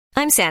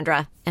I'm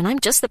Sandra, and I'm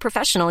just the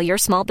professional your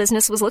small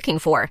business was looking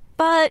for.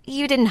 But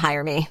you didn't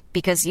hire me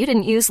because you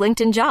didn't use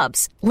LinkedIn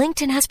Jobs.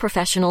 LinkedIn has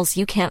professionals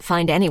you can't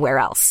find anywhere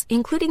else,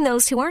 including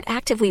those who aren't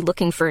actively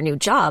looking for a new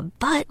job,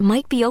 but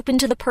might be open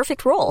to the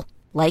perfect role,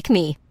 like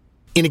me.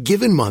 In a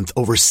given month,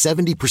 over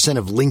 70%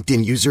 of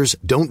LinkedIn users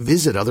don't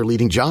visit other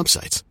leading job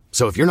sites.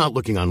 So if you're not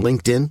looking on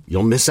LinkedIn,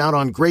 you'll miss out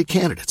on great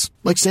candidates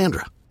like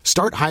Sandra.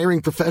 Start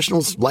hiring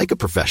professionals like a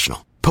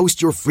professional.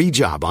 Post your free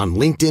job on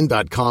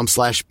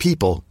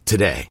linkedin.com/people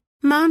today.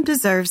 Mom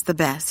deserves the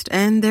best,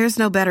 and there's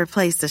no better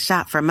place to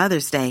shop for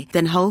Mother's Day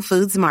than Whole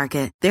Foods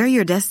Market. They're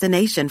your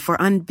destination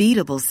for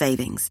unbeatable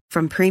savings,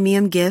 from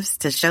premium gifts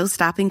to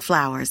show-stopping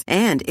flowers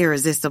and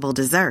irresistible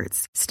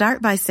desserts.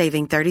 Start by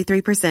saving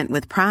 33%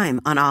 with Prime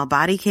on all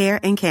body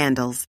care and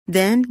candles.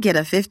 Then get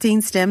a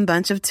 15-stem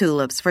bunch of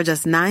tulips for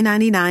just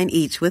 $9.99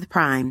 each with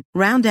Prime.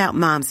 Round out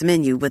Mom's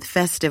menu with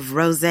festive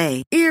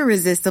rosé,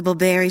 irresistible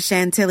berry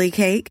chantilly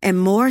cake,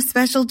 and more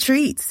special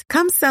treats.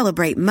 Come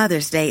celebrate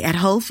Mother's Day at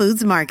Whole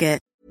Foods Market.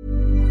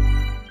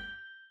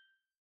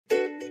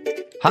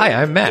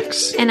 Hi, I'm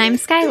Max. And I'm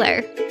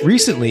Skylar.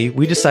 Recently,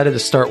 we decided to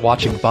start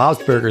watching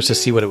Bob's Burgers to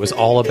see what it was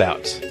all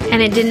about.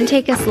 And it didn't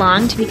take us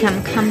long to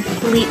become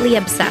completely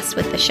obsessed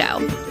with the show.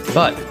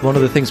 But one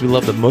of the things we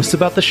love the most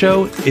about the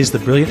show is the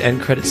brilliant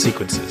end credit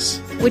sequences.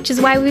 Which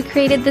is why we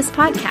created this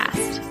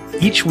podcast.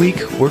 Each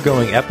week, we're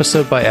going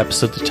episode by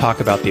episode to talk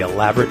about the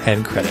elaborate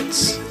end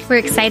credits. We're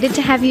excited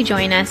to have you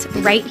join us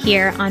right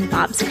here on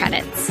Bob's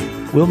Credits.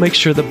 We'll make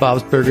sure the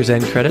Bob's Burgers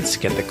end credits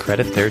get the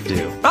credit they're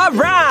due. All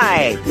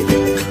right!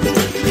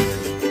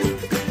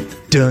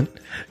 Dun,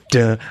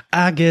 dun,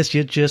 I guess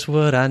you're just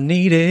what I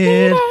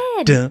needed.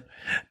 Dun,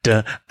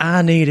 dun,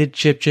 I needed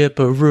Chip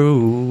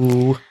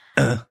Chipperoo.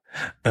 I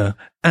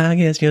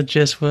guess you're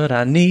just what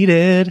I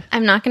needed.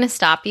 I'm not going to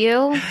stop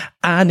you.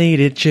 I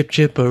needed Chip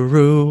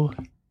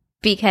Chipperoo.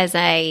 Because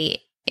I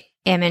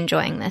am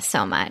enjoying this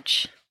so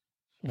much.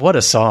 What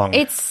a song.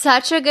 It's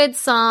such a good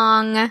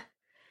song.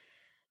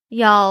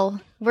 Y'all,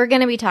 we're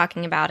going to be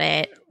talking about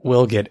it.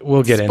 We'll get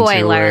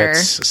Spoiler. into it.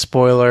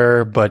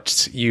 Spoiler,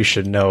 but you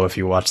should know if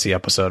you watch the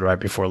episode right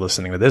before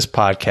listening to this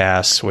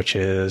podcast, which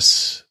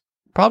is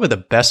probably the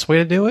best way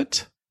to do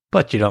it,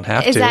 but you don't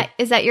have to.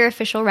 Is that your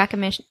official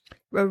recommendation?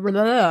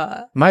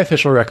 My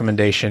official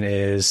recommendation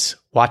is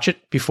watch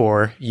it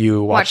before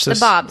you watch the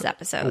Bob's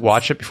episode.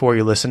 Watch it before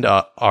you listen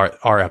to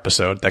our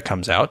episode that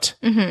comes out.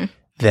 Mm-hmm.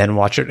 Then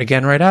watch it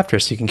again right after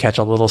so you can catch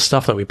all the little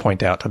stuff that we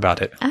point out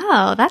about it.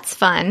 Oh, that's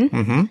fun.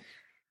 Mm-hmm.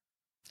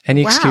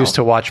 Any excuse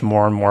to watch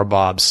more and more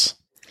Bob's.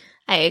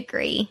 I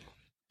agree.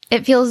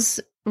 It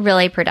feels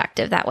really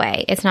productive that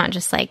way. It's not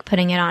just like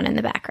putting it on in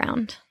the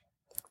background.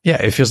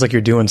 Yeah, it feels like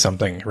you're doing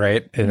something,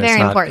 right? And Very it's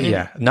not, important.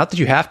 Yeah, not that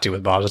you have to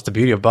with Bob's. It's the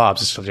beauty of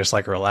Bob's. It's to just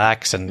like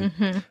relax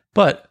and,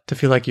 but to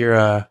feel like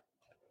you're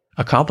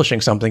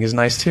accomplishing something is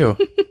nice too.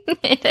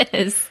 It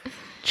is.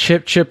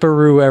 Chip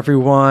Chipperoo,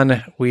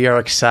 everyone. We are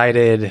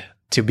excited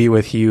to be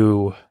with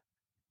you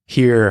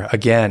here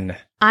again.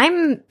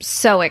 I'm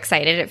so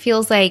excited. It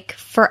feels like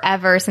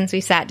forever since we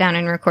sat down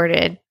and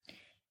recorded,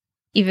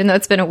 even though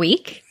it's been a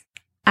week.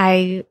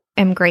 I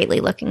am greatly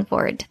looking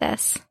forward to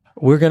this.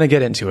 We're going to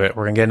get into it.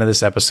 We're going to get into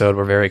this episode.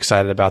 We're very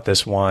excited about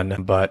this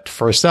one. But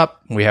first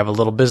up, we have a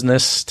little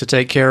business to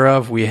take care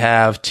of. We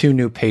have 2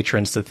 new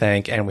patrons to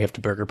thank, and we have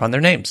to burger upon their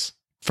names.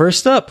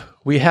 First up,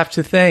 we have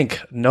to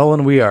thank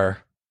Nolan Weir.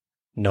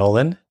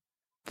 Nolan,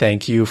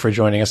 thank you for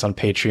joining us on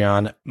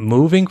Patreon.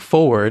 Moving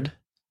forward,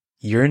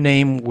 your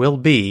name will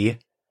be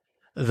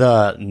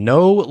the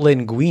No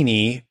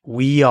Linguini,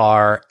 We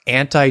Are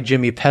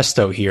Anti-Jimmy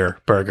Pesto Here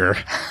burger.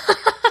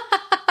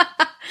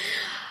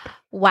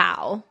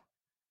 Wow.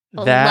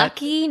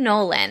 Lucky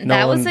Nolan.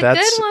 That was a good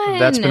one.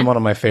 That's been one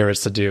of my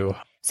favorites to do.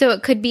 So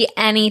it could be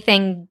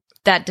anything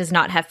that does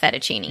not have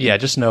fettuccine. Yeah,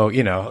 just no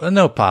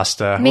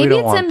pasta. Maybe we don't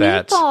it's want a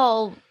that.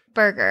 meatball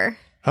burger.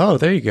 Oh,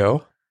 there you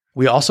go.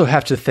 We also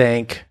have to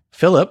thank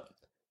Philip.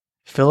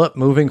 Philip,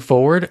 moving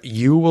forward,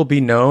 you will be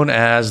known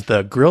as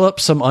the Grill Up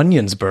Some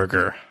Onions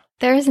burger.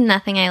 There is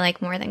nothing I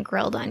like more than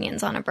grilled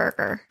onions on a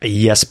burger.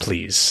 Yes,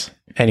 please.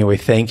 Anyway,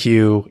 thank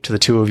you to the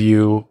 2 of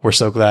you. We're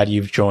so glad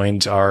you've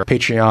joined our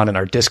Patreon and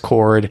our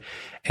Discord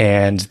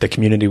and the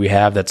community we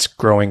have that's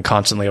growing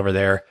constantly over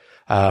there.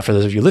 For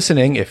those of you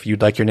listening, if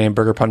you'd like your name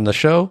burger pun in the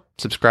show,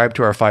 subscribe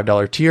to our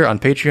 $5 tier on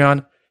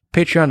Patreon,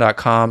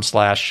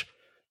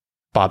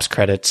 patreon.com/Bob's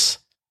Credits.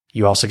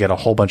 You also get a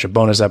whole bunch of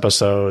bonus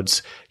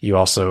episodes. You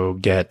also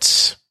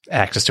get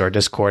access to our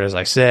Discord, as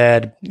I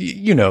said.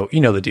 You know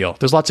the deal.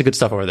 There's lots of good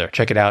stuff over there.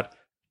 Check it out.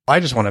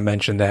 I just want to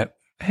mention that,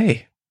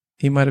 hey,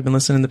 you might have been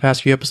listening to the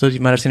past few episodes.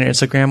 You might have seen our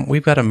Instagram.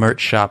 We've got a merch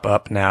shop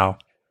up now.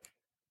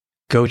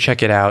 Go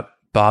check it out.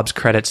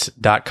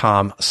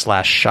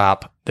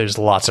 bobscredits.com/shop. There's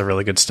lots of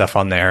really good stuff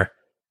on there.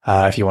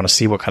 If you want to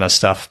see what kind of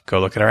stuff, go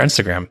look at our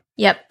Instagram.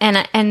 Yep.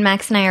 And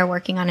Max and I are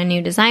working on a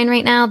new design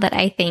right now that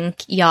I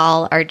think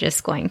y'all are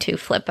just going to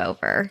flip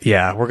over.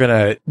 Yeah, we're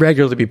going to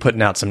regularly be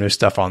putting out some new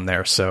stuff on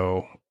there.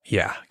 So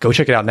yeah, go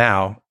check it out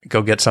now.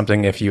 Go get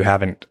something if you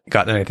haven't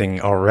gotten anything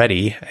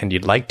already and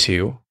you'd like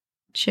to.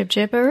 Chip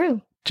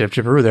Chipperoo. Chip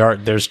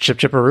Chipperoo. There's Chip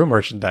Chipperoo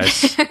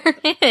merchandise.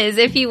 There is.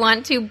 If you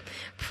want to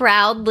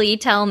proudly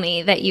tell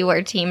me that you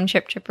are Team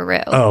Chip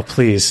Chipperoo. Oh,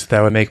 please.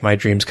 That would make my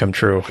dreams come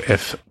true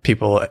if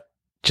people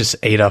just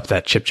ate up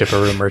that Chip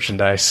Chipperoo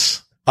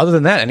merchandise. Other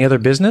than that, any other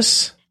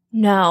business?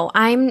 No,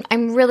 I'm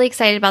really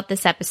excited about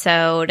this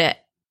episode.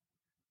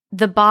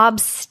 The Bob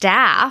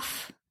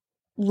staff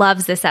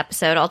loves this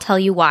episode. I'll tell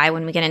you why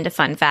when we get into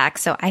fun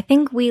facts. So I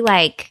think we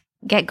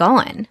get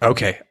going.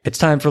 Okay. It's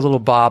time for a little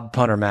Bob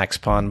pun or Max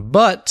pun,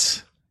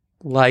 but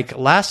like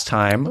last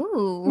time,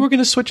 we're going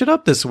to switch it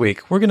up this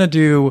week. We're going to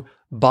do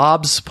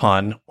Bob's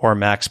pun or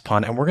Max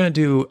pun, and we're going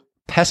to do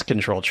pest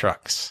control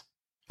trucks.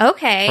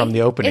 Okay. From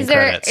the opening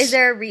credits.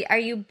 Are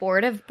you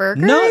bored of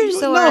burgers?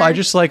 No. I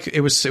just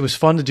it was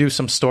fun to do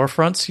some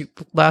storefronts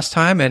last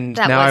time, and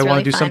now I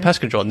want to do some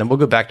pest control, and then we'll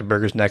go back to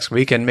burgers next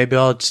week, and maybe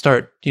I'll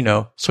start,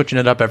 switching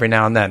it up every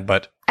now and then.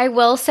 But I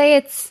will say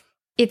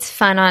it's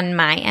fun on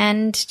my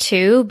end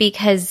too,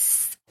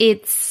 because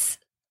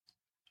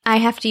I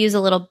have to use a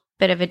little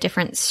bit of a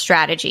different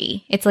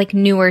strategy. It's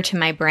newer to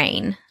my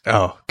brain.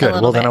 Oh, good.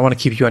 Well, then I want to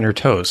keep you on your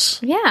toes.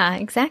 Yeah,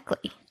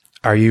 exactly.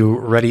 Are you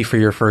ready for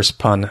your first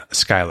pun,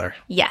 Skylar?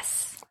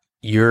 Yes.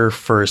 Your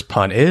first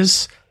pun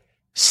is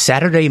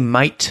Saturday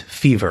Mite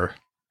Fever.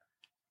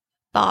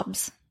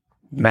 Bob's.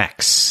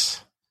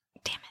 Max.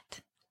 Damn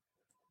it.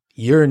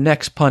 Your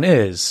next pun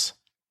is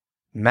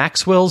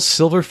Maxwell's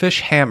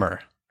Silverfish Hammer.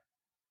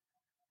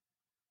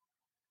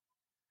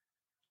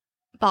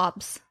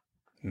 Bob's.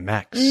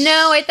 Max.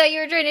 No, I thought you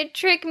were trying to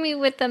trick me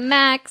with the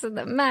Max and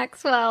the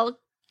Maxwell.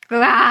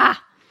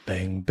 Ah!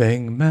 Bang,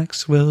 bang,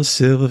 Maxwell's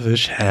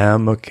silverfish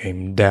hammer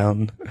came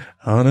down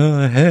on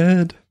her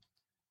head.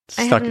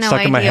 I have no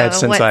idea in my head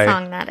since what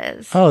song that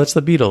is. Oh, it's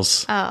the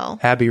Beatles. Oh.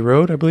 Abbey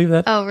Road, I believe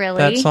that. Oh, really?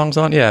 That song's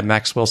on? Yeah,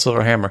 Maxwell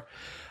Silver Hammer.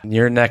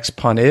 Your next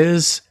pun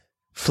is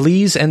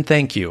Fleas and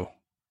Thank You.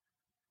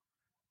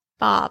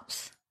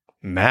 Bob's.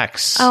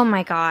 Max. Oh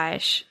my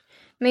gosh.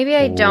 Maybe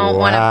I don't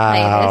want to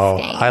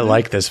play this game. I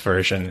like this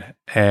version.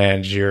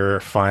 And your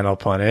final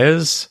pun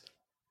is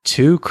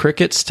Two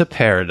Crickets to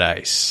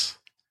Paradise.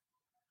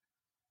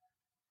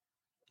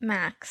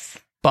 Max.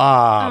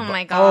 Bob. Oh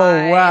my God.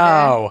 Oh,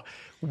 wow.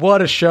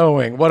 What a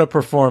showing. What a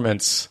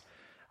performance.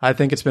 I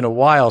think it's been a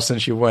while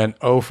since you went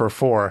 0 for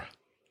 4.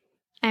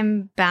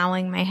 I'm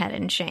bowing my head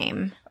in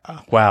shame.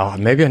 Wow.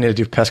 Maybe I need to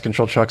do pest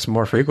control trucks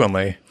more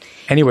frequently.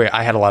 Anyway,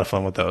 I had a lot of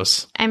fun with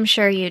those. I'm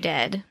sure you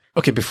did.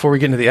 Okay, before we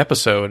get into the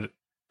episode,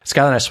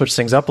 Skylar and I switched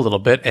things up a little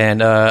bit,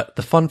 and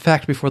the fun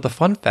fact before the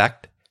fun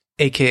fact,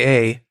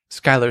 a.k.a.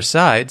 Skylar's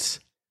Sides,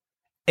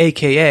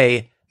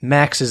 a.k.a.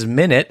 Max's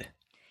Minute.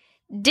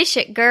 Dish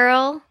it,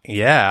 girl.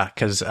 Yeah,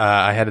 because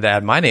I had to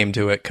add my name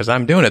to it because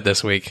I'm doing it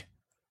this week.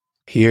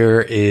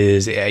 Here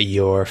is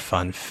your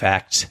fun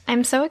fact.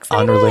 I'm so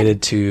excited.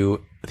 Unrelated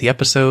to the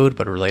episode,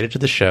 but related to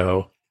the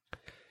show.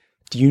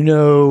 Do you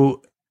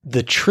know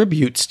the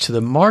tributes to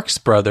the Marx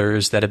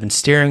Brothers that have been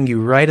staring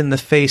you right in the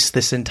face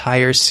this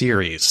entire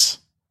series?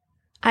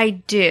 I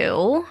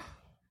do.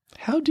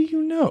 How do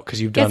you know? Because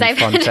you've done I've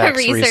fun had to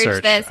facts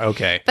research this.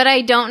 Okay. But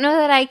I don't know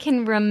that I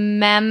can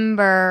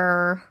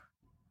remember.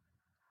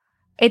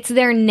 It's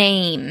their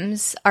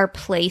names are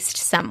placed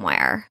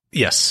somewhere.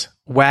 Yes.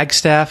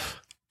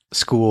 Wagstaff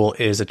School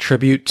is a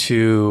tribute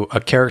to a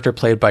character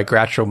played by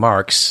Groucho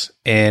Marx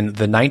in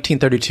the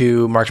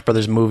 1932 Marx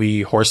Brothers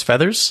movie Horse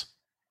Feathers.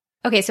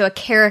 Okay, so a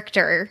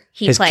character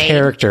His played. His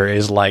character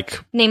is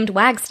named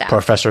Wagstaff.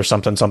 Professor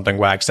something something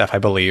Wagstaff, I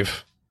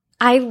believe.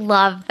 I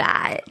love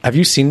that. Have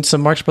you seen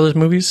some Marx Brothers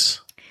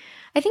movies?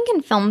 I think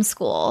in film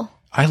school.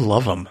 I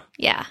love them.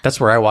 Yeah. That's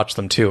where I watch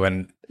them too,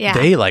 and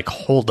they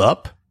hold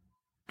up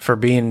for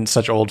being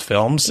such old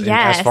films. Yes. And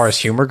as far as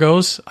humor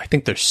goes, I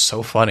think they're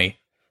so funny.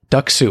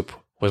 Duck Soup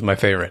was my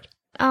favorite.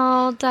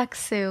 Oh, Duck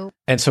Soup.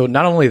 And so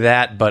not only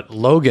that, but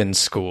Logan's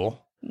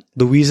School,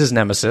 Louise's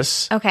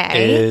nemesis,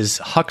 is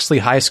Huxley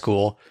High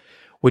School,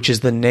 which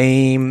is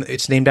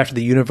it's named after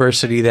the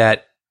university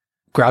that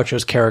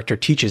Groucho's character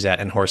teaches at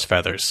in Horse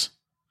Feathers.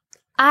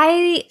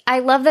 I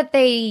love that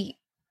they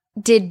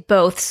did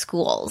both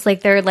schools.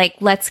 They're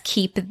let's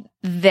keep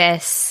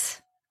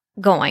this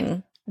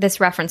going.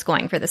 This reference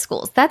going for the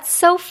schools. That's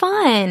so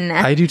fun.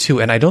 I do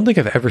too, and I don't think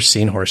I've ever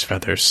seen Horse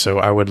Feathers, so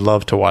I would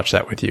love to watch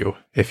that with you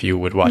if you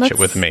would watch it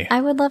with me.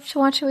 I would love to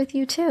watch it with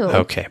you too.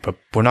 Okay, but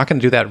we're not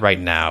going to do that right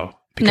now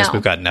because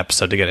we've got an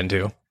episode to get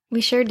into. We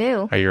sure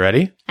do. Are you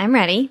ready? I'm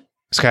ready.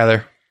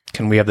 Skylar,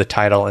 can we have the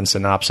title and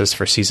synopsis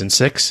for Season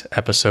 6,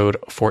 Episode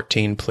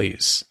 14,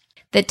 please?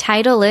 The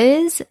title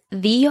is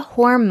The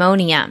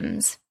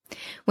Hormoniums.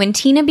 When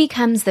Tina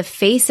becomes the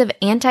face of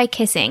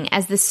anti-kissing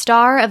as the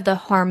star of the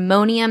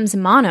Harmoniums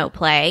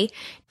monoplay,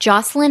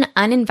 Jocelyn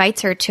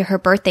uninvites her to her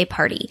birthday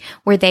party,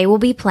 where they will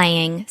be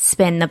playing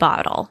Spin the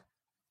Bottle.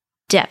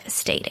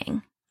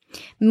 Devastating.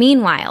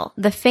 Meanwhile,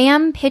 the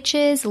fam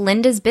pitches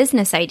Linda's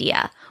business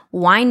idea,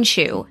 Wine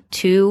Shoe,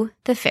 to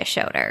the fish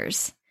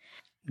owners.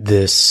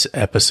 This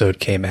episode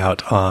came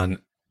out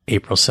on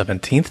April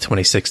 17th,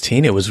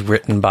 2016. It was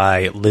written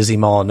by Lizzie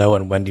Molyneux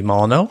and Wendy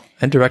Molyneux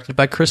and directed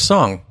by Chris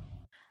Song.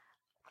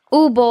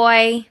 Ooh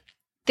boy,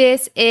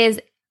 This is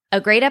a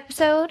great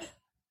episode,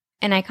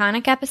 an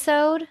iconic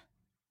episode.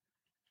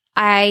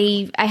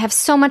 I have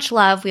so much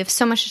love. We have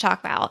so much to talk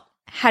about.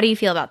 How do you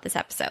feel about this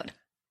episode?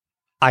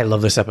 I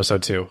love this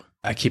episode too.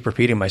 I keep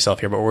repeating myself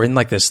here, but we're in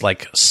like this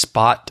like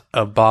spot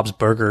of Bob's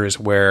Burgers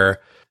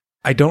where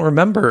I don't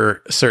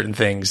remember certain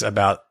things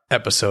about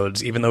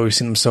episodes, even though we've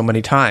seen them so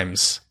many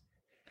times.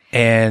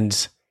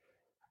 And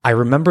I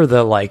remember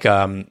the like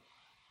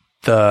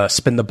the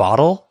spin the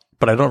bottle,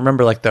 but I don't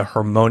remember like the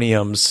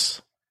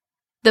harmoniums.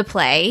 The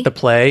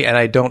play. And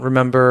I don't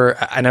remember,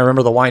 and I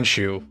remember the wine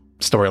shoe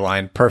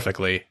storyline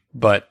perfectly,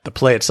 but the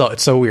play itself,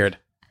 it's so weird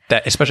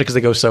that, especially because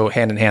they go so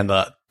hand in hand,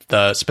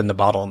 the spin the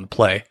bottle and the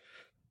play.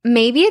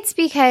 Maybe it's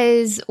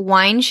because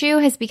Wine Shoe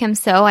has become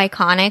so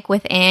iconic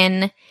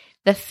within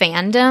the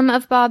fandom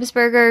of Bob's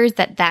Burgers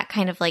that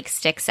kind of like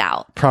sticks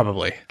out.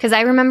 Probably. Because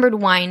I remembered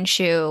Wine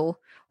Shoe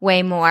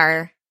way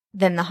more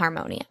than the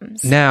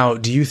harmoniums. Now,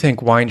 do you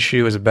think Wine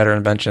Shoe is a better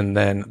invention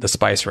than the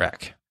spice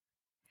rack?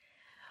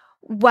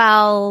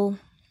 Well,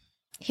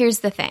 here's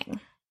the thing.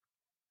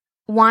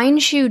 Wine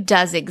Shoe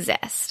does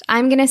exist.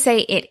 I'm going to say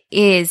it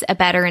is a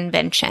better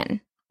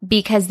invention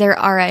because there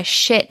are a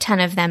shit ton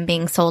of them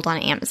being sold on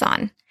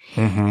Amazon.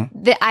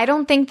 Mm-hmm. I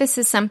don't think this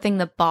is something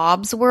the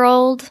Bob's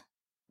World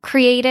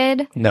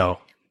created. No.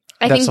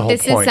 I think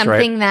this is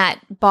something that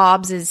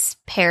Bob's is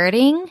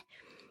parroting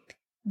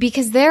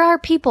because there are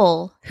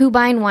people who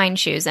bind wine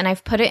shoes, and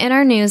I've put it in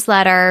our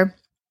newsletter.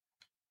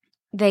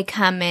 They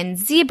come in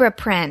zebra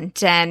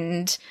print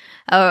and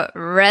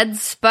red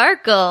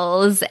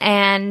sparkles.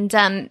 And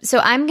so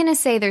I'm going to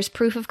say there's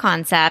proof of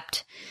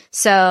concept.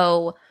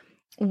 So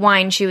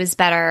Wine Shoe is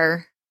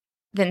better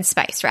than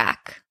Spice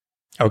Rack.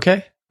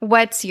 Okay.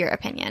 What's your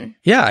opinion?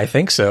 Yeah, I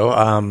think so.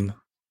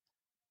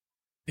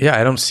 Yeah,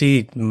 I don't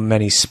see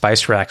many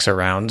spice racks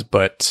around,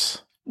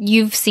 but...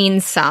 You've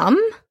seen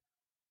some?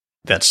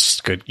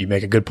 That's good. You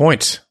make a good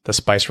point. The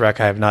spice rack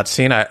I have not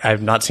seen. I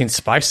have not seen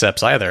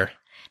Spiceps either.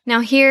 Now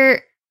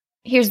here's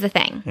the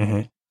thing.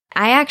 Mm-hmm.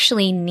 I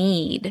actually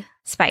need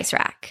Spice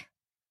Rack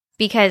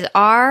because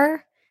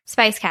our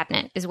spice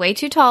cabinet is way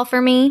too tall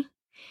for me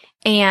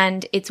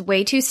and it's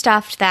way too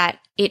stuffed that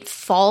it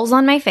falls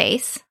on my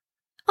face.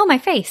 Oh, my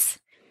face.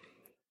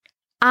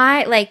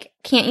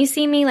 Can't you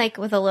see me like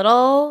with a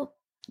little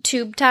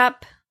tube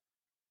top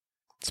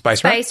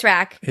Spice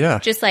rack? Yeah.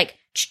 Just like.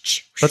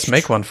 Let's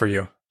make one for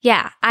you.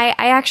 Yeah, I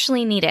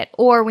actually need it.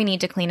 Or we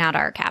need to clean out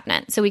our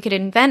cabinet. So we could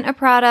invent a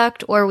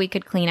product or we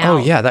could clean out Oh,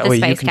 yeah. That way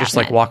you can cabinet. just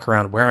like walk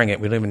around wearing it.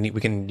 We don't even need,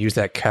 we can use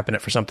that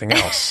cabinet for something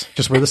else.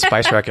 Just wear the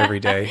spice rack every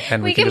day.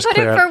 And we can just put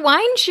it clear for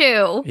Wine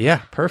Shoe.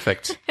 Yeah,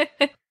 perfect.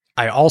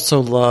 I also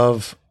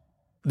love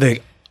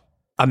the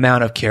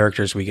amount of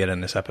characters we get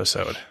in this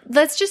episode.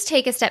 Let's just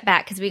take a step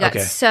back because we got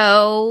Focus.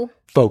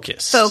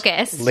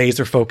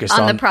 Laser focused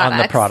on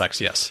the products,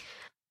 yes.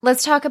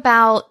 Let's talk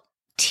about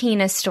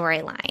Tina's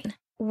storyline.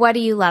 What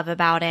do you love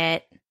about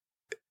it?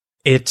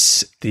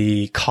 It's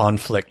the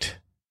conflict.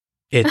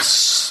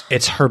 It's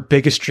her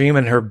biggest dream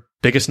and her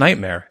biggest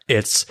nightmare.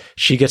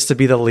 She gets to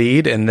be the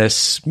lead in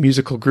this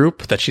musical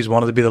group that she's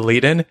wanted to be the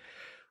lead in,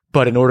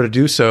 but in order to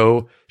do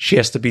so, she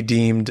has to be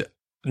deemed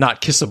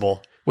not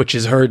kissable, which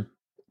is her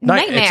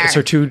nightmare.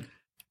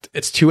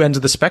 It's two ends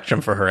of the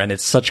spectrum for her, and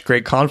it's such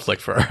great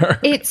conflict for her.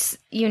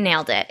 You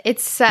nailed it.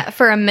 It's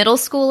for a middle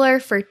schooler,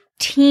 for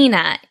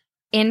Tina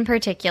in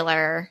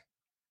particular.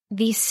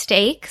 The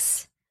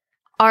stakes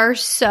are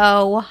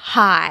so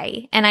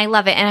high, and I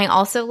love it. And I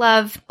also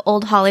love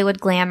old Hollywood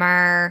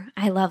glamour.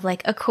 I love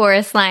like a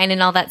chorus line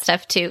and all that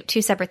stuff too.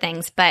 Two separate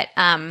things, but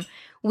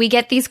we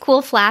get these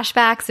cool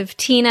flashbacks of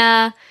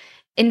Tina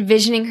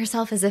envisioning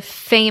herself as a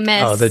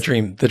famous the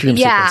dream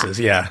sequences,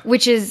 yeah,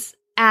 which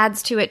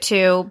adds to it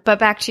too. But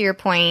back to your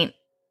point,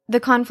 the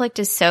conflict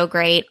is so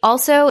great.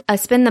 Also, a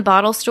spin the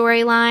bottle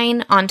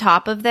storyline on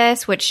top of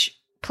this, which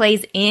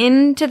plays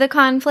into the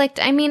conflict.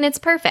 I mean, it's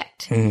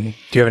perfect. Mm-hmm. Do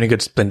you have any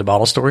good spin the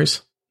bottle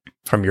stories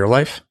from your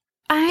life?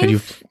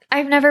 I've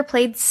never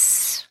played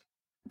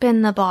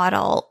spin the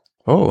bottle.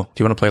 Oh, do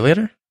you want to play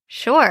later?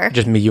 Sure.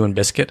 Just me, you, and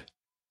Biscuit.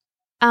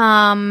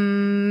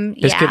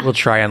 Biscuit will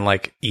try and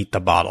like eat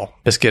the bottle.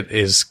 Biscuit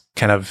is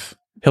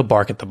he'll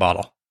bark at the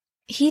bottle.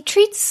 He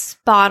treats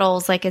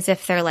bottles like as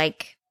if they're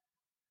like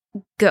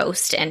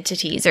ghost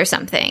entities or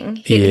something.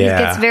 He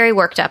gets very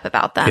worked up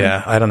about them.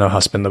 Yeah, I don't know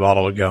how spin the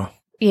bottle would go.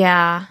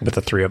 Yeah. With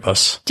the three of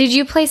us. Did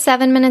you play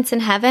 7 Minutes in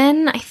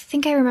Heaven? I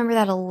think I remember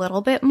that a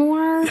little bit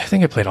more. I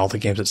think I played all the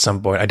games at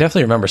some point. I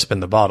definitely remember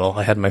Spin the Bottle.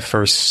 I had my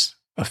first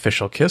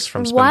official kiss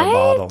from Spin the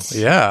Bottle.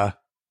 Yeah.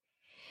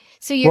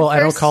 So I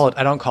don't call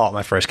it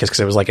my first kiss because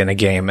it was like in a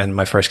game, and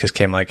my first kiss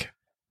came like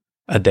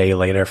a day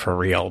later for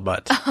real.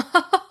 But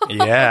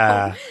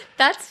yeah,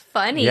 that's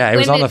funny. Yeah, it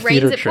was on a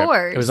theater trip.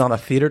 It was on a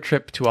theater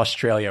trip to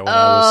Australia when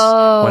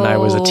I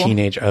was a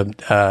teenage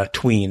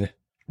tween.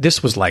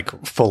 This was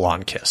like full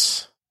on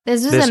kiss.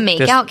 This was a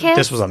make-out kiss?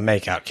 This was a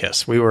make-out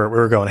kiss. We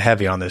were going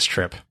heavy on this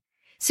trip.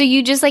 So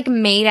you just like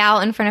made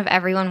out in front of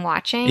everyone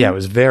watching? Yeah, it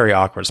was very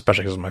awkward,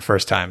 especially because it was my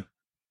first time.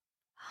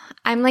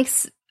 I'm like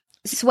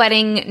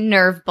sweating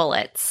nerve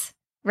bullets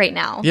right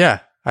now.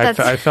 Yeah.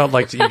 I felt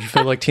like, you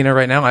feel like Tina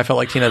right now? I felt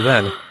like Tina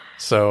then.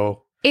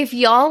 So if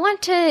y'all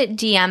want to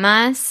DM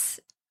us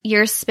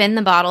your spin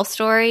the bottle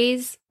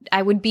stories,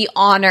 I would be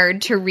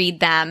honored to read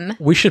them.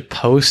 we should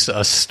post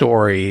a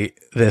story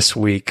this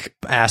week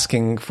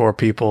asking for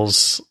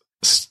people's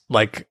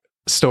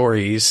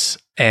stories,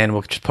 and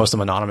we'll just post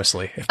them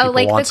anonymously if people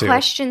like want the to.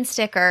 question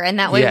sticker, and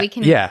that way we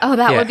can. Yeah. Oh,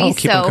 that would be I'll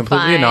keep them so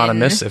completely fun.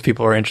 anonymous if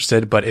people are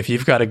interested. But if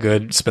you've got a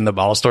good spin the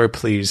bottle story,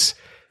 please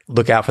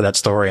look out for that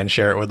story and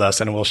share it with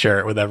us, and we'll share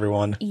it with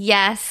everyone.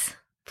 Yes,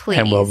 please.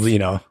 And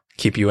we'll,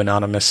 keep you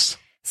anonymous.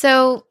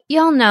 So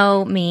y'all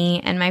know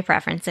me and my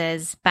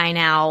preferences by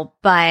now,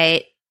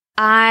 but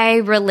I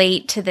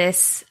relate to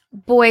this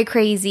boy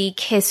crazy,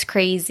 kiss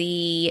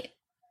crazy,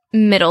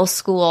 middle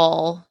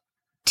school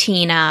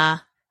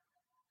Tina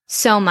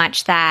so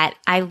much that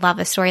I love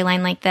a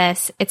storyline like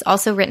this. It's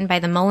also written by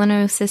the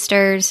Molyneux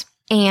sisters,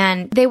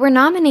 and they were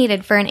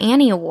nominated for an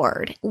Annie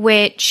Award,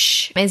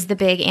 which is the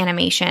big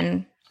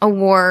animation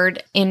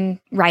award in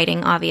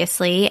writing,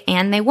 obviously,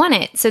 and they won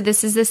it. So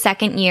this is the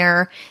second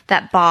year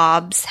that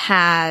Bob's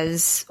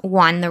has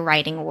won the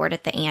writing award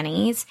at the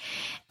Annies,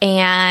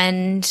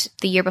 and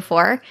the year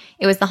before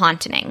it was The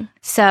Haunting.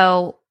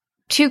 So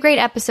 2 great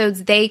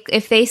episodes.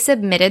 If they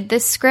submitted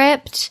this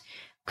script,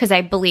 because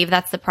I believe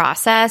that's the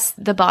process,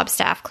 the Bob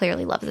staff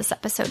clearly loves this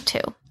episode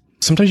too.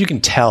 Sometimes you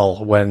can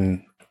tell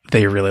when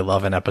they really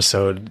love an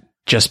episode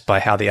just by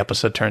how the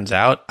episode turns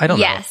out. I don't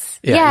know. Yeah,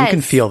 Yes. you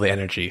can feel the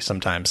energy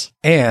sometimes.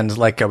 And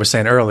like I was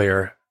saying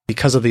earlier,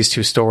 because of these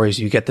 2 stories,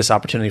 you get this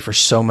opportunity for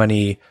so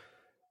many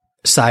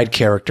side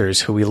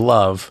characters who we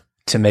love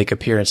to make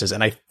appearances.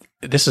 And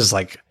this is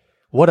like,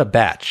 what a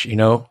batch,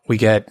 We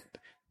get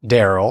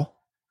Daryl.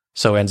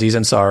 So Aziz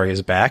Ansari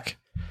is back.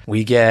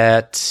 We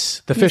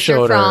get the Fish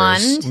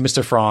Odors.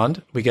 Mr.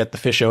 Frond. We get the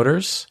Fish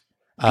Odors.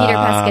 Peter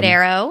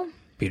Pescadero.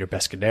 Peter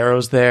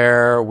Pescadero's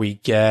there. We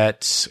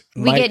get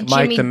Mike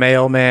Jimmy- the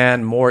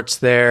mailman. Mort's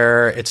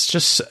there. It's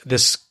just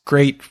this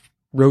great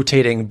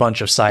rotating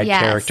bunch of side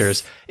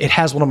characters. It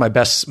has one of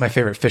my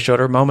favorite Fish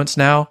Odor moments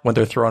now when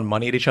they're throwing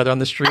money at each other on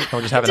the street. And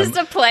we're just having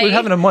we're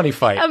having a money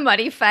fight. A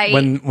money fight.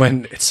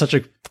 When it's such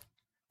a,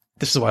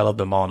 this is why I love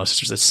the Molyneux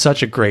sisters. It's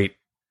such a great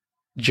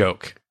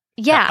joke.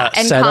 Yeah,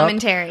 and setup,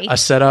 commentary. A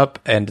setup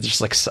and just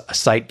like a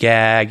sight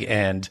gag,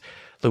 and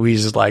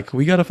Louise is like,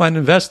 we got to find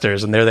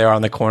investors. And there they are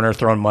on the corner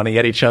throwing money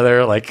at each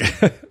other. Like,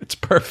 it's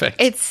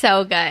perfect. It's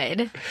so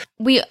good.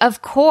 We,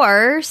 of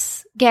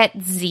course, get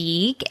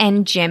Zeke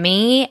and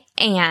Jimmy.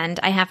 And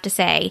I have to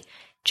say,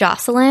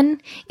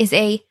 Jocelyn is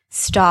a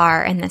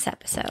star in this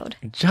episode.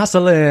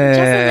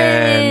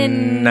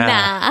 Jocelyn.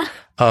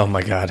 Oh,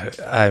 my God.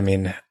 I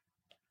mean,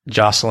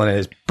 Jocelyn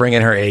is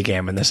bringing her A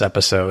game in this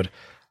episode.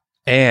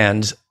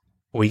 And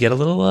we get a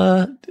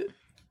little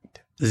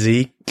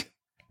Zeke,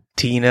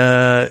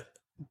 Tina,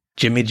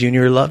 Jimmy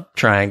Jr. love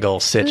triangle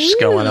sitch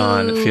going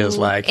on, it feels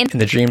like. In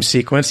the dream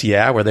sequence,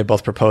 where they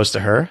both propose to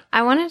her.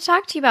 I wanted to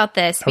talk to you about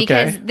this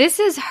because this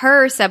is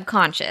her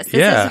subconscious.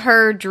 This is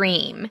her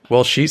dream.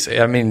 Well,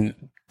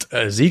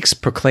 Zeke's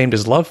proclaimed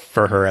his love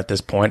for her at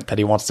this point, that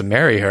he wants to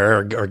marry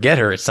her or get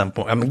her at some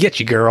point. I'm going to get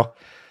you, girl.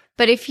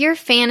 But if you're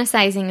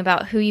fantasizing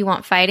about who you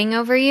want fighting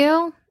over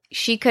you,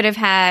 she could have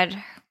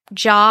had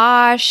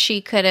Josh,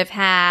 she could have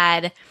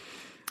had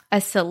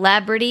a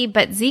celebrity,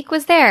 but Zeke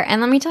was there.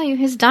 And let me tell you,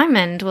 his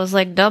diamond was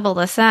like double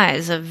the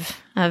size of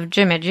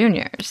Jimmy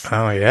Jr.'s.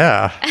 Oh,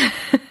 yeah.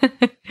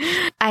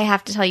 I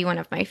have to tell you one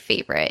of my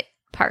favorite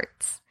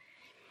parts.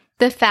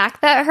 The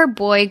fact that her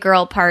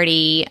boy-girl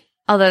party,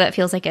 although that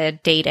feels like a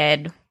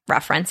dated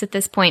reference at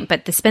this point,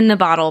 but the spin the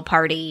bottle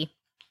party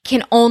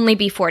can only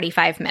be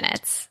 45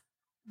 minutes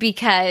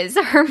because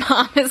her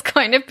mom is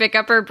going to pick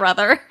up her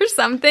brother or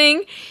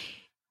something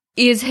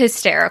is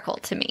hysterical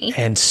to me.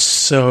 And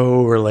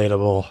so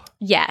relatable.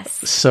 Yes.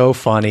 So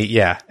funny.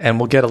 Yeah. And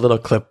we'll get a little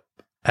clip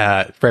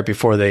right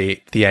before the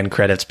end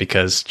credits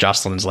because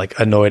Jocelyn's like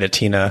annoyed at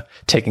Tina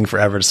taking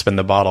forever to spin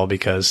the bottle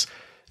because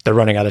they're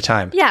running out of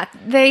time. Yeah.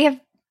 They have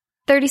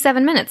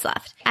 37 minutes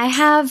left. I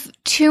have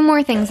 2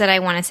 more things that I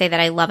want to say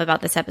that I love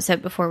about this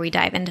episode before we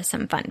dive into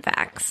some fun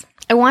facts.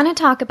 I want to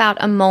talk about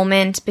a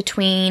moment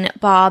between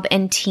Bob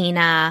and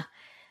Tina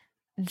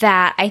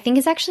that I think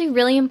is actually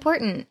really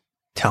important.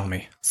 Tell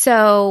me.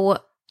 So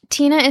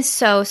Tina is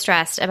so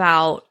stressed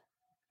about,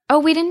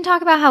 we didn't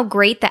talk about how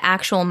great the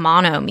actual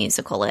Mono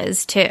musical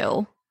is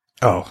too.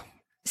 Oh.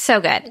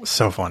 So good.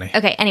 So funny.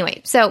 Okay,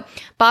 anyway, so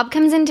Bob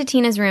comes into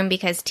Tina's room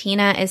because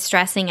Tina is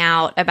stressing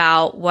out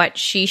about what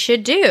she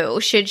should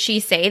do. Should she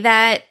say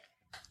that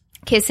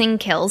kissing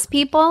kills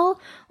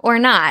people or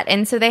not?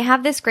 And so they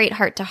have this great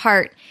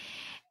heart-to-heart.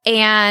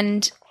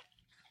 And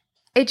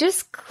it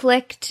just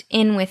clicked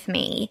in with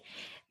me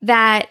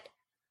that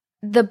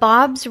the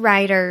Bob's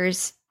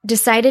writers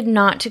decided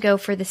not to go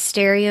for the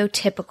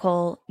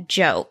stereotypical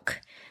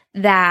joke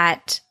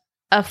that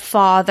a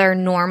father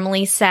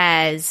normally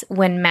says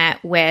when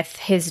met with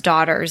his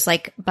daughter's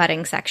like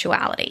budding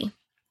sexuality,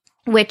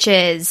 which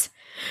is,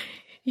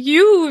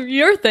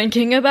 you're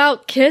thinking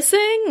about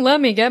kissing?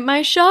 Let me get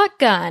my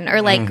shotgun,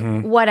 or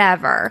like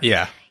whatever.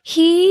 Yeah.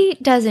 he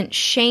doesn't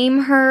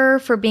shame her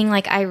for being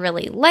like, I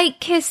really like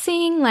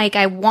kissing. Like,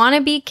 I want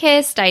to be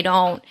kissed.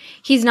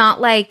 He's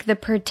not like the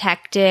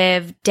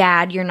protective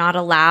dad. You're not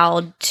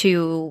allowed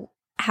to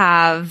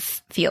have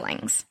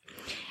feelings.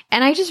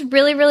 And I just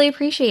really, really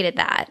appreciated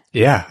that.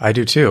 Yeah, I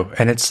do too.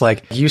 And it's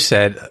like you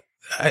said,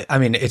 I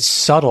mean, it's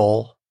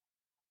subtle,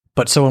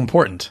 but so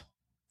important,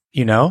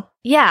 you know?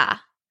 Yeah.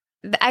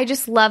 I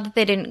just love that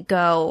they didn't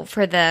go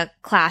for the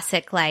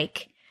classic,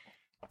 like,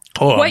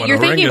 what, you're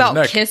thinking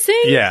about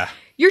kissing? Yeah.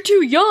 You're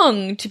too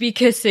young to be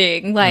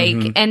kissing.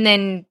 Like, and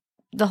then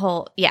the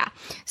whole, yeah.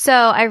 So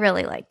I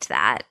really liked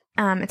that.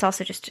 It's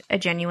also just a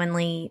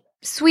genuinely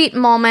sweet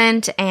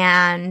moment.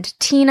 And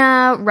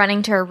Tina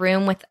running to her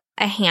room with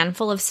a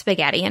handful of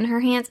spaghetti in her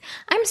hands.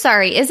 I'm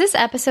sorry. Is this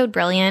episode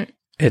brilliant?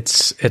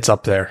 It's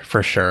up there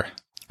for sure.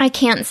 I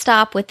can't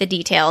stop with the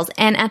details.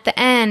 And at the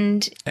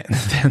end... And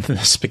then the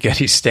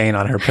spaghetti stain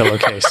on her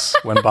pillowcase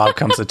when Bob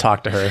comes to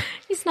talk to her.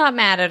 He's not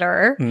mad at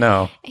her.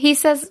 No. He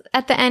says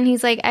at the end,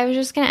 he's like, I was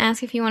just going to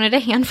ask if you wanted a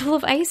handful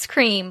of ice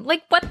cream.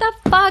 Like, what the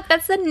fuck?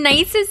 That's the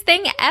nicest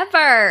thing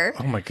ever.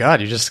 Oh my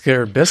God. You just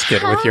scared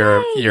Biscuit with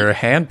your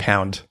hand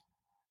pound.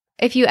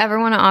 If you ever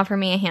want to offer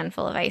me a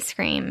handful of ice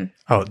cream.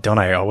 Oh, don't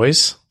I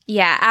always?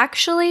 Yeah,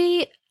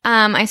 actually,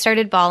 I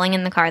started bawling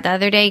in the car the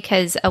other day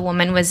because a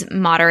woman was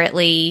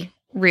moderately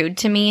rude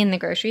to me in the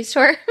grocery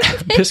store.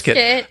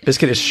 Biscuit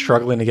is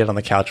struggling to get on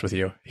the couch with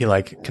you. He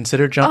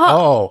considered jump.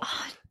 Oh,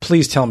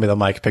 please tell me the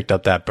mic picked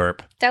up that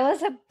burp. That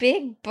was a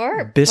big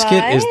burp.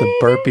 Biscuit is the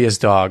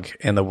burpiest dog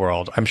in the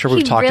world. I'm sure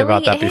we've talked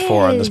about that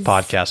before on this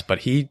podcast, but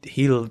he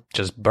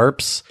just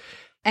burps.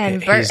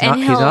 And he's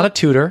not a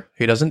tooter.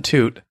 He doesn't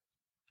toot.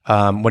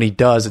 When he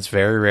does, it's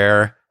very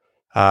rare.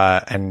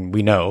 And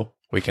we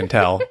can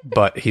tell,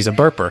 but he's a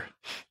burper.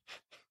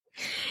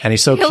 And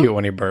he's so cute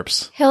when he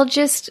burps. He'll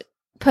just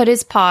put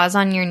his paws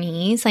on your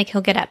knees. Like,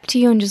 he'll get up to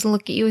you and just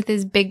look at you with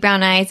his big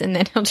brown eyes, and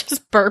then he'll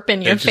just burp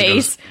in your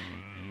face.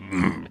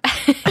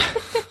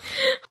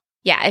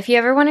 Yeah, if you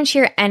ever want to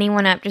cheer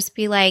anyone up, just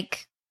be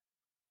like,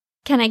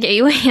 can I get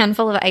you a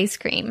handful of ice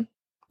cream?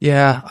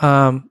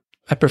 Yeah,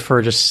 I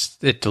prefer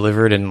just it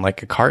delivered in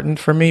like a carton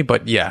for me,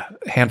 but yeah,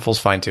 handful's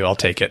fine too. I'll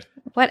take it.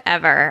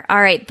 Whatever. All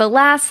right, the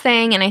last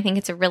thing, and I think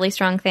it's a really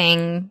strong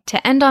thing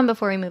to end on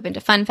before we move into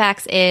fun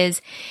facts,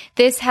 is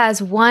this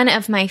has one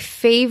of my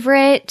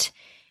favorite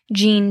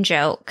Gene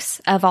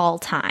jokes of all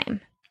time.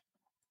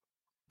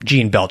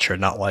 Gene Belcher,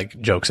 not like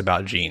jokes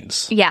about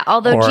genes. Yeah,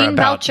 although or Gene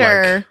about,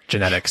 Belcher... like,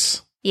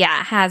 genetics.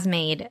 Yeah, has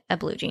made a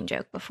blue jean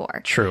joke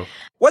before. True.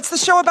 What's the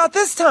show about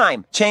this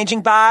time?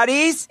 Changing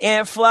bodies?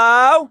 Aunt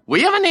Flo?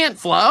 We have an Aunt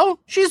Flo.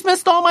 She's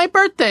missed all my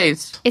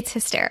birthdays. It's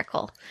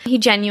hysterical. He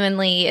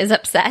genuinely is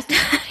upset.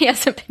 He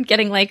hasn't been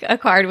getting like a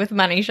card with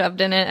money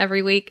shoved in it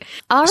every week.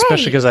 All right.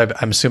 Especially because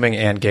I'm assuming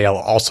Aunt Gail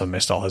also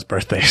missed all his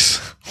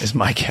birthdays, is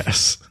my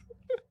guess.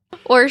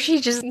 Or she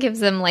just gives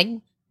him like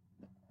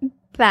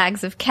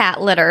bags of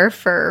cat litter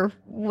for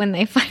when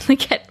they finally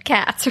get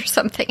cats or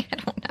something. I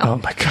don't know. Oh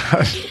my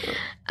God.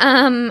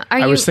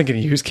 I was thinking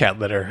use cat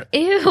litter.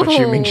 Ew. But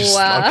you mean just,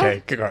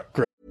 okay,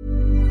 great.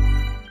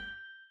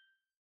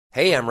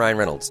 Hey, I'm Ryan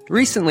Reynolds.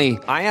 Recently,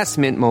 I asked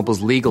Mint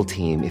Mobile's legal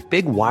team if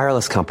big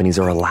wireless companies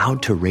are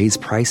allowed to raise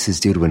prices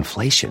due to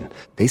inflation.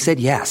 They said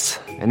yes.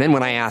 And then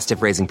when I asked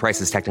if raising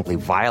prices technically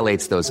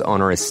violates those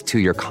onerous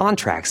 2-year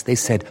contracts, they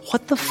said,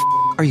 what the f***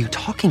 are you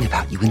talking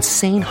about, you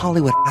insane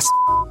Hollywood ass f-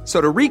 So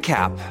to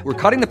recap, we're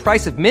cutting the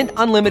price of Mint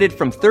Unlimited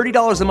from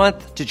 $30 a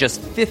month to just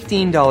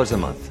 $15 a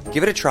month.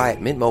 Give it a try at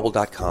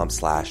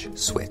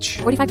mintmobile.com/switch.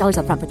 $45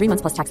 up front for 3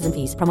 months plus taxes and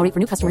fees. Promo rate for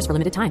new customers for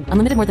limited time.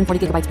 Unlimited more than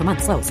 40 gigabytes per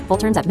month. Slows full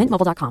terms at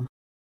mintmobile.com.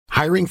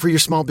 Hiring for your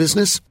small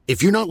business?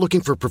 If you're not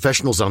looking for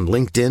professionals on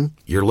LinkedIn,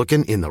 you're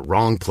looking in the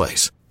wrong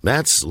place.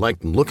 That's like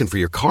looking for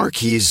your car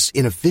keys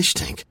in a fish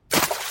tank.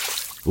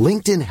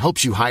 LinkedIn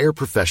helps you hire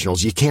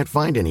professionals you can't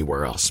find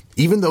anywhere else,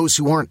 even those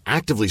who aren't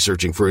actively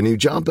searching for a new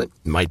job but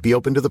might be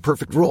open to the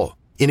perfect role.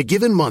 In a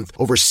given month,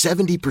 over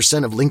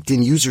 70% of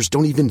LinkedIn users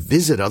don't even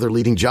visit other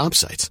leading job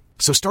sites.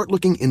 So start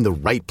looking in the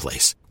right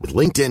place. With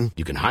LinkedIn,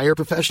 you can hire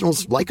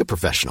professionals like a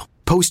professional.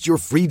 Post your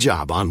free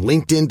job on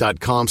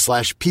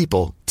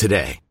linkedin.com/people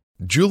today.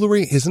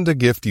 Jewelry isn't a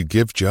gift you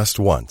give just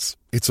once.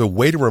 It's a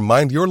way to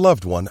remind your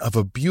loved one of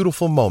a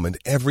beautiful moment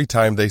every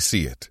time they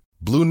see it.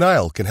 Blue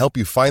Nile can help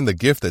you find the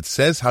gift that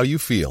says how you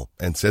feel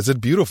and says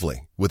it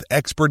beautifully, with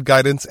expert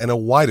guidance and a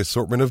wide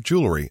assortment of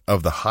jewelry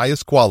of the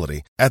highest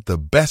quality at the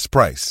best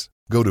price.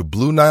 Go to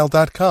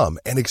BlueNile.com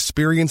and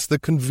experience the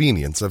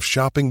convenience of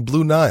shopping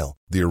Blue Nile,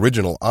 the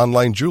original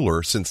online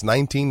jeweler since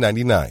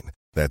 1999.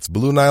 That's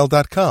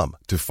BlueNile.com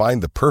to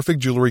find the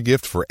perfect jewelry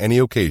gift for any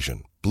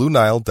occasion.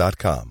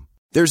 BlueNile.com.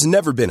 There's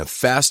never been a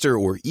faster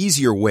or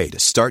easier way to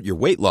start your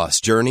weight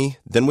loss journey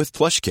than with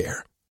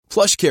PlushCare.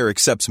 PlushCare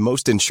accepts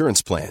most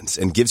insurance plans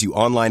and gives you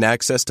online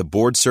access to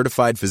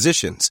board-certified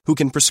physicians who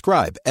can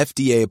prescribe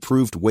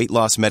FDA-approved weight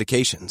loss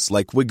medications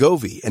like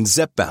Wegovy and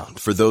Zepbound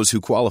for those who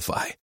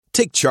qualify.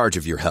 Take charge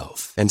of your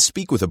health and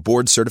speak with a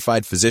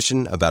board-certified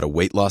physician about a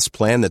weight loss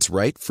plan that's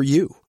right for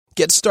you.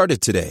 Get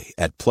started today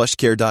at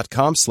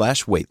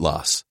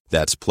plushcare.com/weight-loss.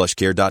 That's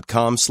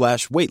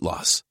plushcare.com/weight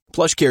loss.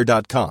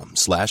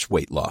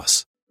 plushcare.com/weight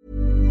loss.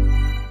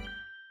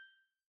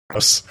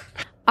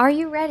 Are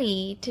you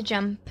ready to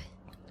jump?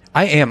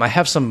 I am. I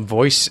have some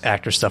voice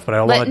actor stuff, but I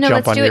don't want to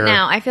jump on your... let's do it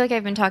now. I feel like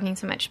I've been talking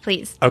so much.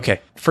 Please.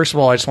 Okay. First of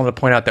all, I just wanted to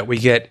point out that we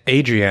get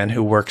Adrienne,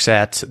 who works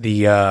at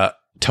the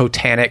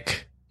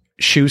Totanic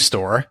shoe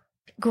store.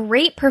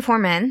 Great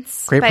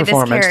performance. Great by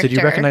performance. This character. Did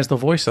you recognize the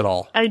voice at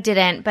all? I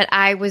didn't, but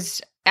I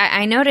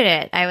noted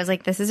it. I was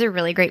like, this is a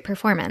really great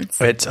performance.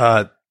 It's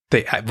the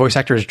voice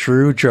actor is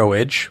Drew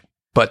Droege,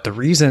 but the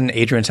reason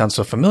Adrienne sounds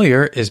so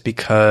familiar is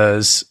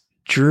because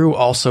Drew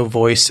also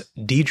voiced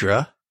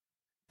Deidre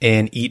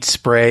in Eat,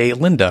 Spray,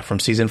 Linda from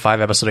season 5,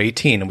 episode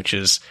 18, which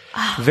is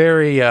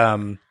very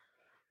nobody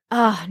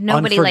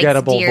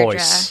unforgettable likes Deirdre.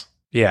 voice.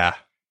 Yeah.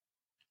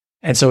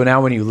 And so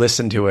now when you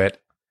listen to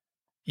it,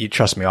 you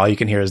trust me, all you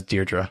can hear is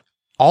Deirdre.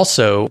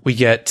 Also, we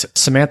get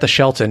Samantha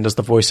Shelton does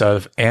the voice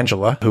of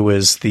Angela, who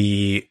is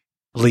the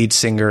lead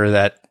singer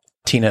that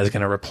Tina is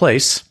going to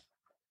replace.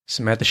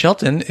 Samantha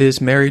Shelton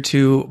is married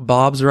to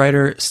Bob's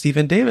writer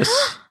Stephen Davis.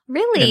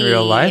 Really? In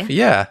real life,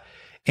 yeah.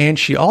 And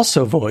she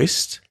also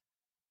voiced,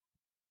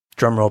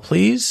 drumroll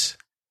please,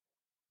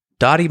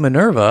 Dottie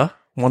Minerva,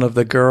 one of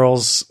the girl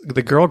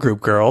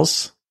group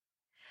girls,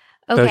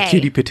 the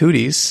Cutie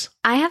Patooties.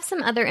 I have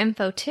some other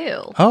info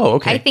too. Oh,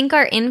 okay. I think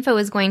our info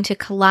is going to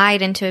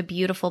collide into a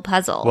beautiful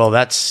puzzle. Well,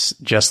 that's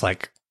just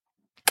like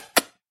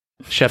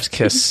chef's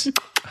kiss.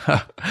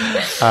 What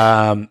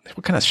kind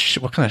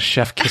of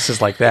chef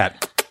kisses like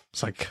that?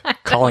 It's like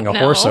calling a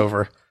horse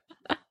over.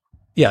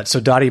 Yeah, so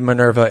Dottie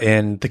Minerva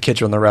in The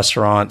Kids Run the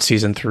Restaurant,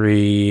 season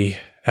 3,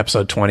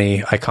 episode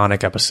 20,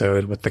 iconic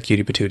episode with the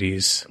Cutie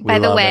Patooties. By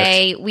the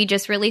way, we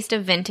just released a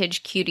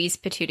vintage Cuties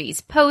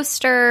Patooties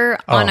poster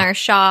on our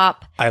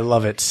shop. I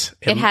love it.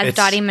 It has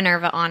Dottie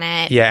Minerva on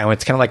it. Yeah, and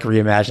it's kind of like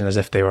reimagined as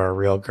if they were a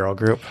real girl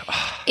group.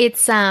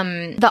 It's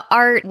the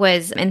art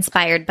was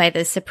inspired by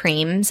the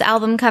Supremes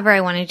album cover.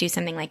 I want to do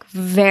something like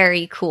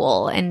very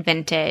cool and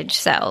vintage.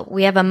 So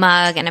we have a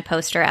mug and a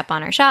poster up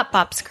on our shop,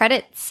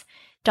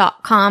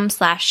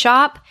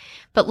 bopscredits.com/shop.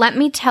 But let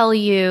me tell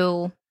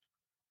you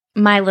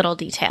my little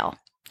detail,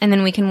 and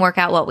then we can work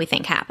out what we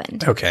think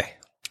happened. Okay.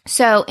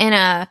 So in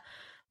a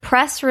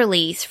press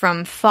release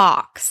from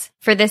Fox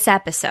for this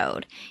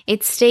episode,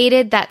 it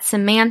stated that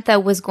Samantha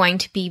was going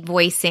to be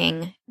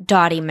voicing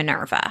Dottie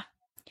Minerva,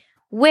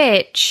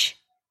 which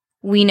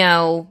we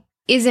know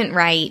isn't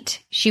right.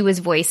 She was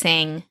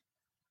voicing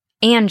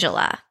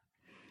Angela.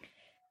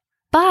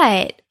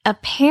 But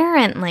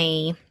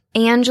apparently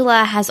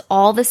Angela has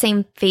all the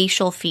same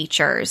facial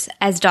features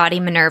as Dottie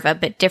Minerva,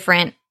 but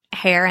different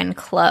hair and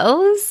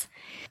clothes.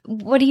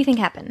 What do you think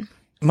happened?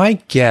 My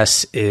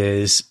guess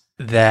is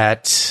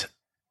that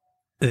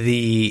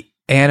the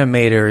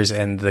animators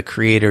and the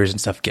creators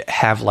and stuff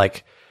have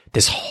like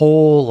this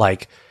whole,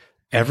 like,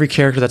 every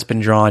character that's been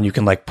drawn you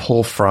can like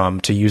pull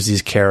from to use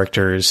these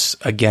characters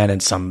again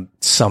in some.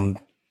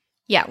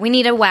 Yeah, we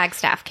need a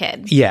Wagstaff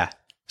kid. Yeah.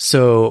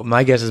 So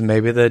my guess is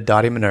maybe the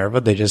Dottie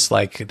Minerva, they just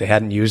like, they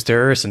hadn't used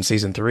her since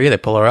season 3. They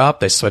pull her up,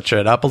 they switch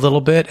it up a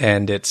little bit,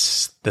 and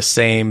it's the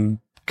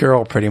same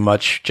girl pretty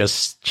much,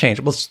 just changed.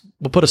 We'll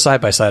put a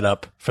side-by-side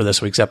up for this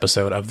week's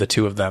episode of the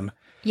two of them.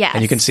 Yes.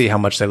 And you can see how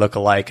much they look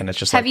alike, and it's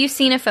just Have you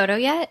seen a photo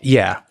yet?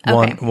 Yeah.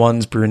 Okay.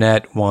 One's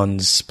brunette,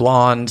 one's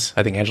blonde.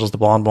 I think Angela's the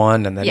blonde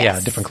one, and then,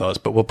 Yes. different clothes.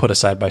 But we'll put a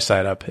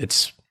side-by-side up.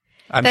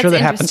 I'm sure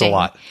that happens a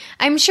lot.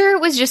 I'm sure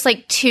it was just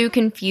like too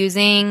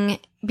confusing,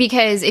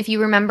 because if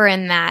you remember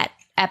in that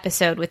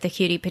episode with the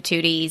Cutie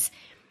Patooties,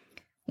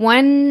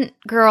 one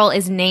girl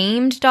is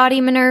named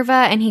Dottie Minerva,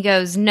 and he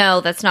goes,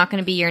 no, that's not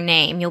going to be your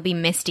name. You'll be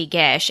Misty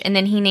Gish. And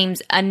then he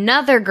names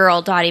another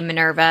girl Dottie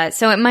Minerva.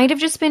 So it might have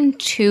just been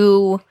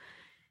too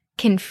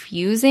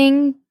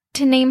confusing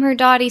to name her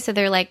Dottie. So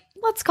they're like,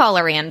 let's call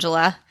her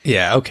Angela.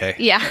 Yeah, okay.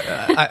 Yeah.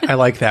 I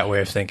like that way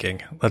of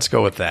thinking. Let's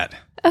go with that.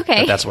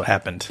 Okay. But that's what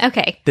happened.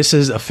 Okay. This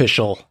is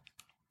official.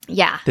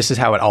 Yeah. This is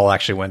how it all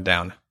actually went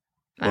down.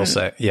 We'll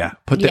say. Yeah.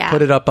 Put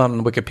it up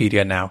on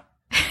Wikipedia now.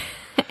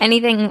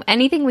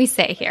 Anything we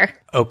say here.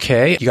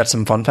 Okay. You got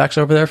some fun facts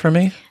over there for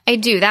me? I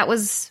do. That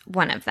was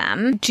one of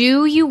them.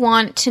 Do you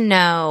want to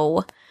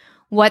know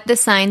what the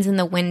signs in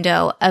the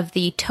window of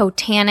the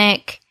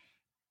Totanic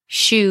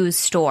shoes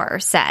store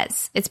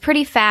says? It's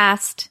pretty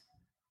fast.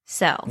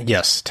 So.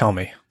 Yes. Tell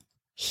me.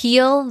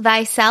 Heal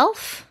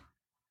thyself.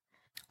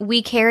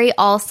 We carry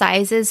all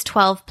sizes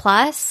 12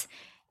 plus.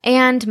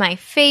 And my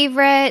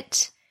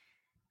favorite,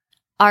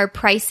 our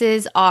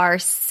prices are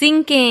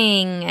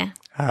sinking.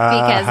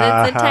 Because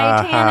it's a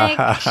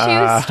Titanic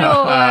shoe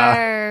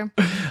store.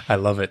 I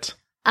love it.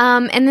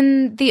 And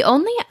then the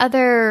only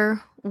other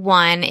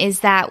one is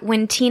that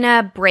when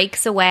Tina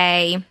breaks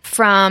away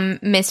from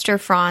Mr.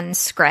 Fran's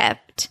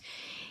script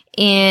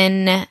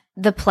in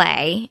the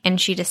play and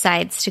she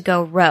decides to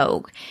go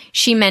rogue,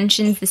 she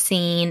mentions the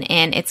scene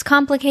in It's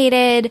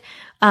Complicated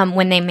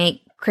when they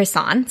make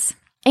croissants.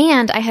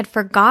 And I had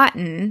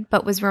forgotten,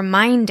 but was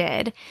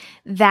reminded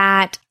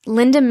that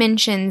Linda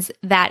mentions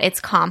that It's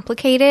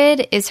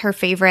Complicated is her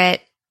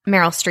favorite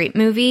Meryl Streep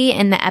movie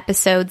in the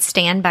episode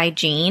Stand By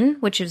Jean,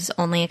 which was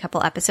only a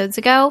couple episodes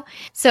ago.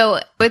 So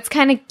it's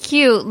kind of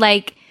cute.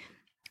 Like,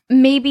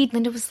 maybe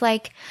Linda was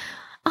like,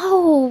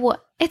 oh,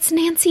 it's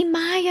Nancy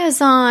Maya's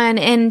on.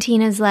 And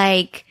Tina's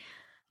like,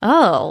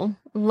 oh,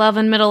 Love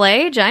and Middle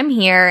Age, I'm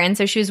here. And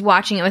so she was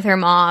watching it with her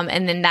mom.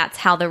 And then that's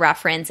how the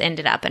reference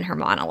ended up in her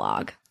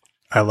monologue.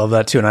 I love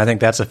that too. And I think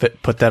that's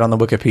put that on the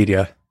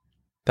Wikipedia.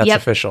 That's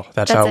official.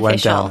 That's how it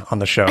went down on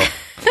the show.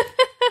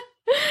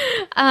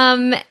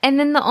 And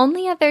then the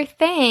only other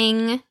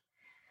thing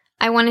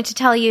I wanted to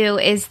tell you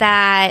is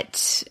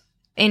that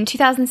in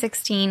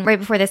 2016, right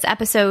before this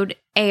episode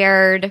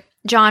aired,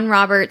 John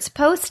Roberts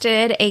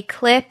posted a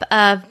clip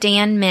of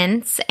Dan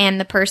Mintz and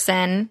the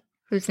person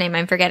whose name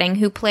I'm forgetting,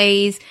 who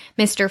plays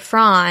Mr.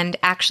 Frond,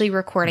 actually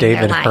recording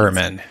their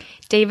lines.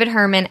 David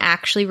Herman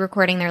actually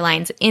recording their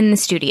lines in the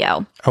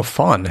studio. Oh,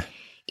 fun.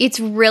 It's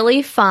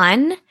really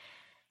fun.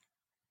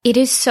 It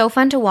is so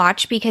fun to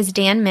watch because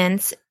Dan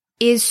Mintz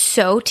is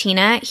so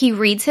Tina. He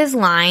reads his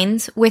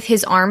lines with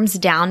his arms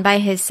down by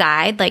his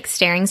side, like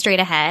staring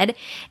straight ahead.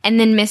 And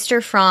then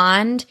Mr.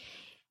 Frond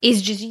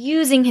is just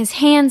using his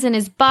hands and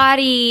his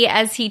body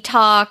as he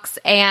talks.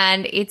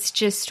 And it's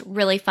just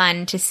really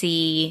fun to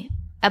see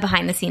a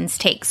behind-the-scenes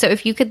take. So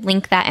if you could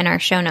link that in our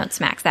show notes,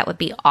 Max, that would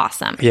be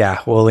awesome.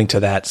 Yeah, we'll link to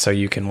that so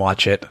you can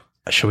watch it.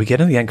 Should we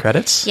get into the end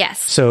credits? Yes.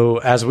 So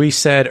as we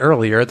said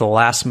earlier, the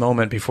last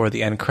moment before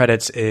the end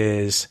credits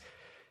is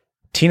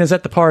Tina's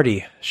at the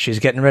party. She's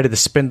getting ready to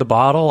spin the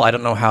bottle. I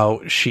don't know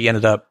how she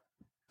ended up.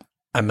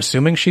 I'm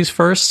assuming she's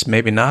first,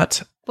 maybe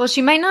not. Well,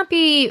 she might not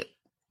be.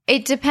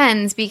 It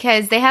depends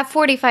because they have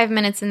 45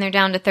 minutes and they're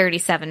down to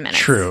 37 minutes.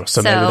 True.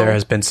 So maybe there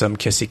has been some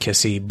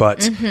kissy,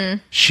 but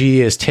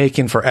she is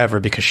taking forever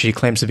because she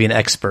claims to be an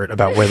expert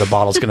about where the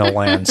bottle's going to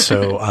land.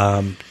 So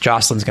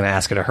Jocelyn's going to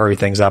ask her to hurry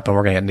things up and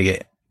we're going to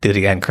get to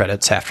the end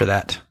credits after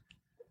that.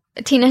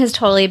 Tina has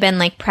totally been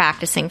like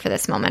practicing for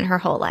this moment her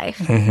whole life.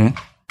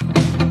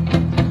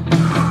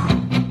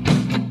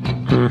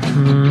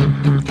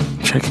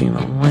 Checking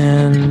the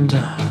wind.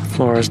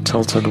 Floor is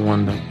tilted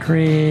 1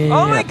 degree.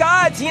 Oh my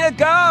God, Tina,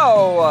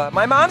 go!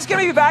 My mom's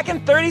gonna be back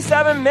in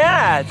 37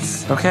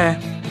 minutes. Okay,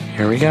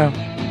 here we go.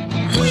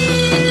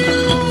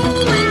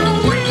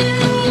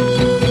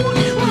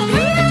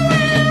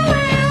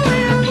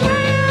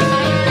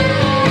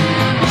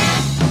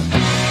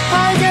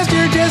 I guess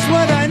you're just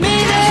what I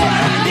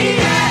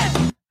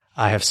needed.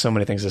 I have so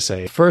many things to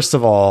say. First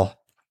of all,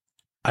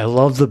 I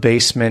love the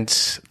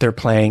basement they're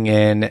playing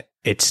in.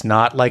 It's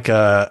not like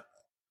a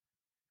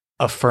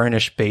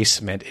furnished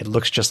basement. It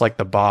looks just like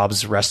the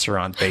Bob's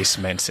restaurant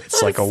basement.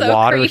 It's like a so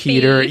water creepy.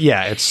 Heater.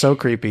 Yeah, it's so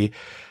creepy.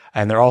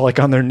 And they're all like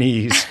on their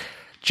knees.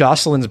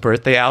 Jocelyn's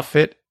birthday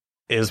outfit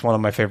is one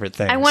of my favorite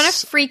things. I want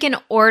to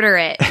freaking order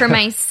it for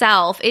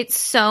myself. It's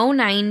so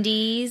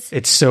 90s.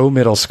 It's so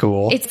middle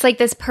school. It's like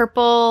this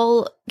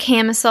purple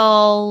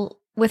camisole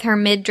with her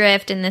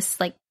midriff and this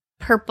like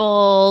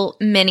purple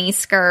mini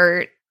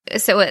skirt.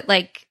 So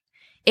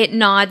it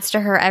nods to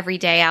her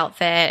everyday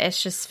outfit.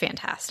 It's just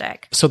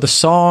fantastic. So the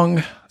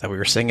song that we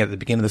were singing at the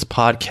beginning of this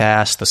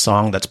podcast, the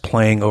song that's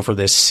playing over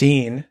this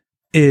scene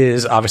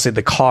is obviously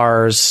the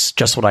Cars'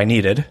 Just What I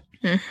Needed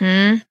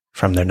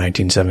from their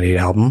 1978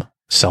 album,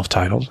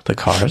 self-titled, The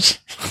Cars.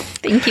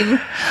 Thank you.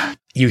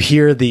 You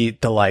hear the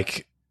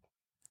like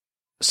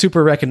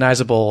super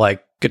recognizable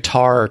like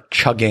guitar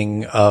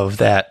chugging of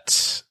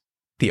that,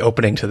 the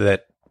opening to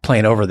that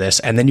playing over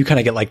this. And then you kind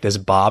of get like this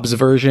Bob's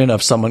version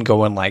of someone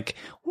going like,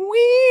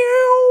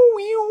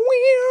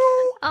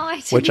 oh,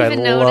 I didn't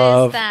even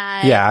notice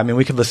that. Yeah, I mean,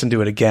 we could listen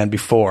to it again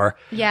before.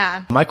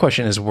 Yeah. My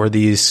question is, were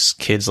these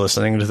kids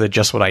listening to the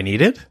Just What I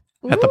Needed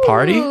at the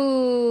party?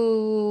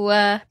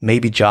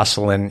 Maybe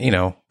Jocelyn,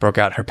 broke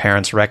out her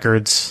parents'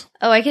 records.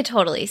 Oh, I could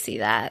totally see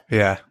that.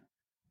 Yeah.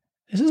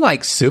 This is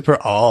like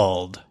super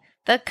old.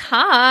 The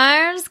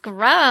Cars,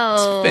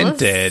 gross.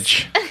 It's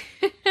vintage.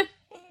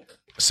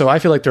 So I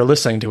feel like they're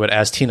listening to it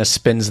as Tina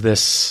spins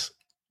this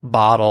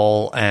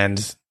bottle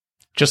and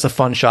just a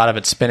fun shot of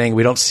it spinning.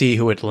 We don't see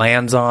who it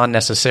lands on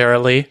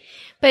necessarily.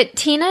 But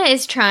Tina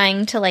is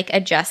trying to like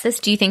adjust this.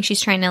 Do you think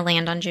she's trying to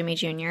land on Jimmy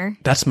Jr.?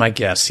 That's my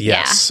guess,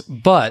 yes. Yeah.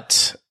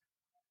 But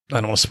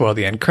I don't want to spoil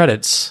the end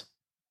credits.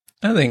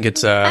 I think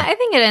it's I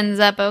think it ends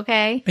up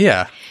okay.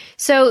 Yeah.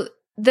 So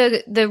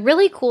the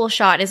really cool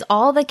shot is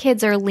all the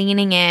kids are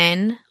leaning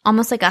in,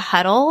 almost like a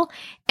huddle,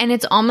 and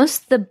it's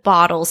almost the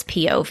bottle's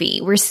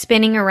POV. We're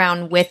spinning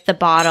around with the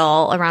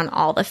bottle around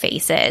all the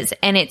faces,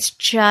 and it's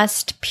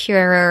just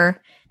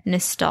pure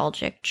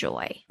nostalgic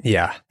joy.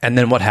 Yeah. And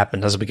then what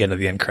happens as we get into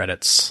the end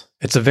credits?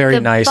 It's a very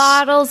nice... The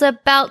bottle's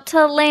about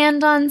to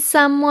land on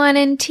someone,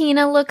 and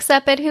Tina looks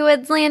up at who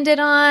it's landed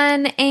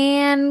on,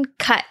 and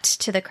cut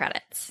to the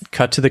credits.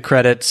 Cut to the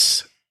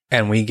credits,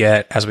 and we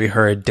get, as we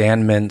heard,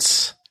 Dan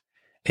Mintz,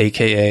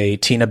 a.k.a.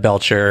 Tina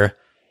Belcher,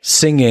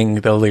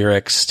 singing the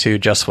lyrics to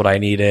Just What I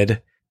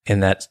Needed in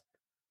that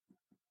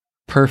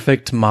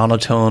perfect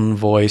monotone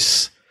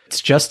voice. It's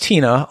just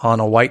Tina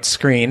on a white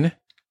screen,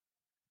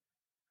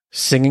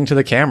 singing to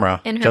the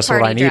camera. In her just what I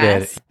party needed.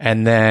 dress.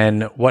 And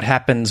then what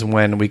happens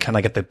when we kind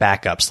of get the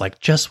backups? Like,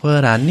 just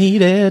what I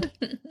needed.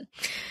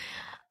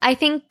 I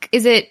think,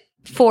 is it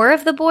 4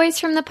 of the boys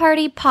from the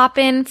party pop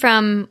in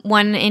from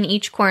one in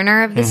each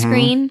corner of the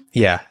screen?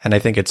 Yeah. And I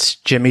think it's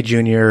Jimmy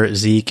Jr.,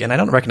 Zeke, and I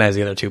don't recognize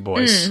the other 2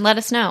 boys. Let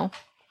us know.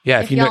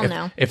 Yeah. if y'all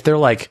know. If they're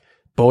like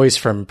boys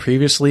from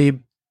previous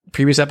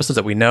episodes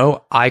that we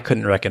know, I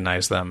couldn't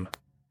recognize them.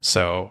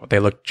 So they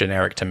look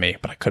generic to me,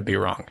 but I could be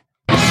wrong.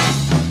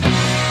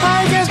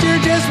 I guess you're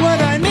just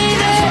what I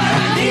needed.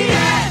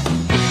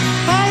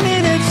 I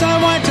needed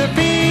someone to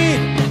feed.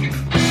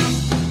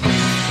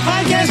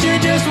 I guess you're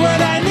just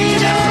what I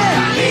needed.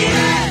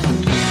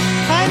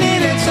 I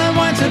needed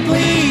someone to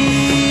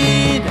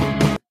bleed.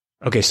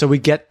 Okay, so we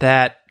get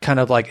that kind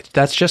of like,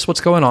 that's just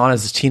what's going on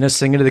is Tina's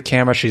singing to the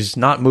camera. She's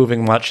not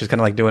moving much. She's kind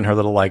of like doing her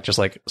little like, just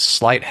like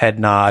slight head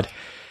nod.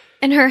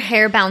 And her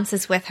hair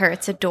bounces with her.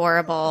 It's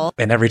adorable.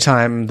 And every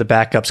time the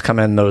backups come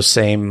in, those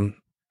same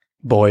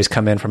boys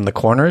come in from the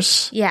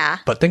corners. Yeah.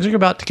 But things are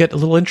about to get a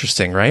little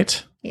interesting,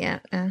 right? Yeah.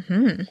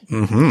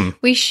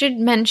 We should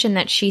mention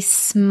that she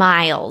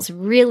smiles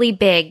really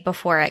big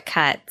before it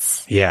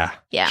cuts. Yeah.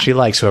 Yeah. She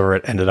likes whoever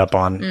it ended up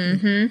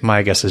on.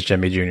 My guess is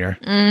Jimmy Jr.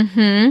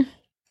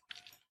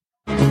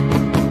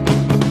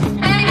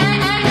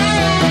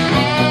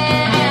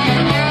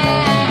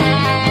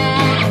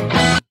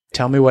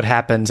 Tell me what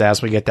happens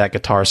as we get that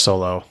guitar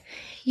solo.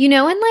 You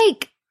know, in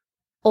like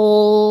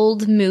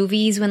old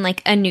movies when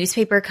like a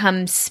newspaper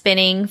comes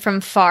spinning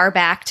from far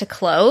back to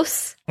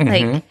close,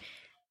 like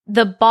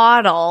the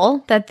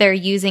bottle that they're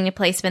using to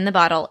play spin the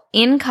bottle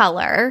in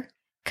color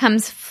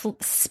comes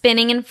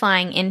spinning and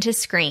flying into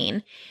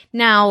screen.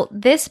 Now,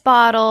 this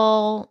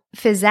bottle,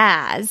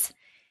 Fizzazz,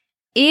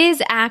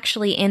 is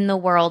actually in the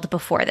world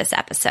before this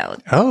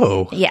episode.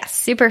 Oh. Yes,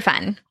 super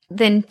fun.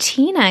 Then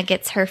Tina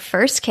gets her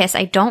first kiss.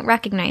 I don't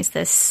recognize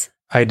this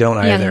I don't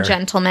either. young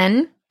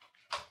gentleman.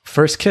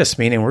 First kiss,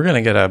 meaning we're going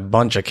to get a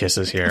bunch of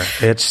kisses here.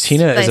 It's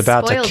Tina is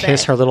about to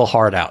kiss her little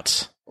heart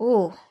out.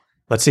 Ooh.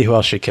 Let's see who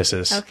else she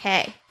kisses.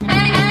 Okay.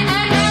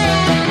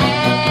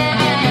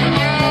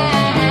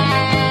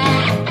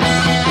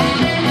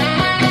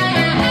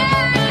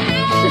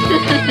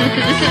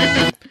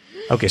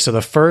 Okay, so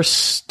the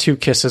first 2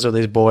 kisses are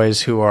these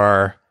boys who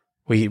are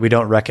we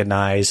don't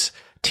recognize.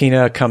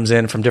 Tina comes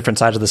in from different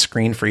sides of the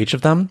screen for each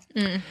of them.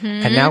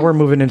 And now we're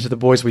moving into the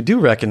boys we do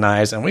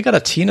recognize, and we got a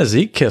Tina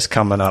Zeke kiss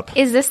coming up.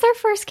 Is this their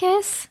first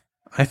kiss?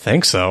 I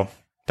think so,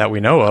 that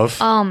we know of.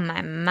 Oh,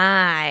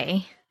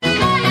 my.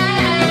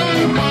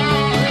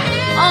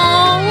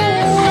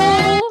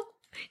 Oh!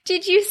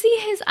 Did you see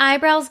his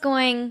eyebrows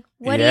going,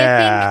 what do you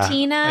think,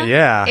 Tina?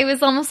 Yeah. It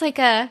was almost like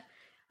a,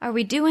 are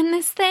we doing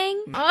this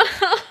thing?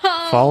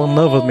 Fall in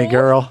love with me,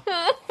 girl.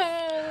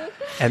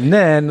 And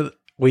then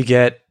we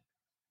get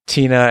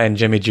Tina and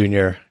Jimmy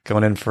Jr.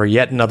 going in for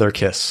yet another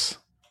kiss.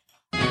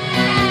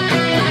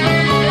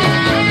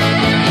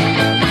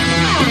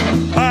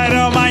 I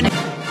don't mind.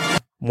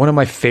 One of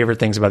my favorite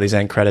things about these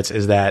end credits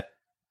is that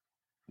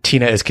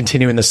Tina is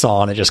continuing the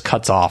song and it just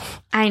cuts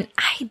off. I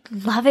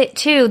love it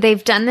too.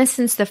 They've done this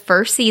since the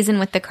first season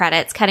with the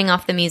credits, cutting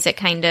off the music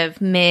kind of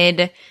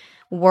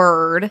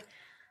mid-word.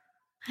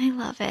 I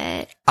love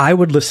it. I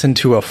would listen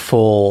to a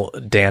full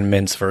Dan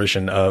Mintz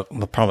version of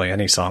probably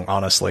any song,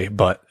 honestly,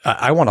 but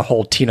I want a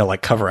whole Tina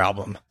like cover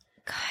album.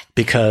 God.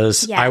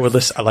 Because Yes. I would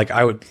listen, like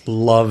I would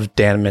love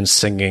Dan Mintz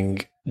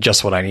singing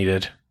Just What I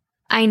Needed.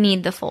 I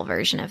need the full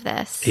version of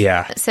this.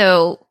 Yeah.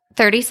 So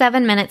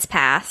 37 minutes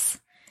pass.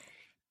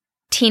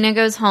 Tina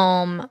goes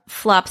home,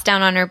 flops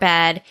down on her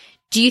bed.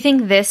 Do you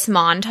think this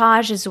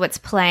montage is what's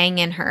playing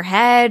in her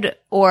head,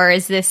 or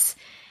is this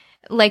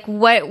like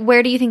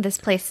where do you think this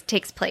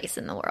takes place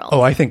in the world? Oh,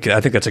 I think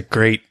that's a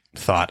great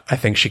thought. I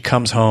think she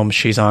comes home,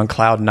 she's on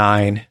cloud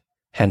 9,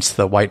 hence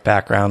the white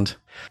background.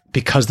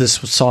 Because this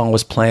song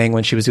was playing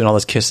when she was doing all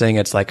this kissing,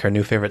 it's like her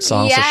new favorite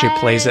song. Yes. So she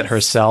plays it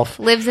herself,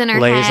 Lives in her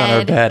lays head. on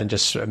her bed, and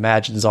just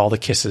imagines all the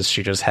kisses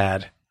she just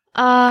had.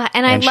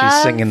 And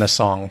she's singing the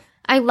song.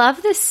 I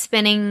love the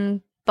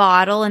spinning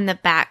bottle in the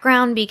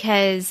background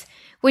because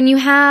when you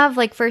have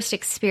like first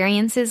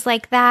experiences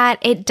like that,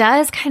 it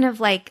does kind of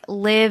like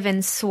live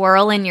and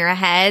swirl in your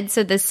head.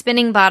 So the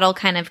spinning bottle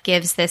kind of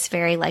gives this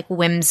very like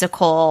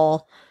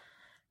whimsical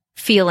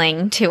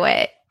feeling to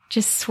it,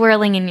 just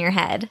swirling in your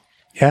head.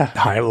 Yeah,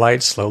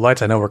 highlights,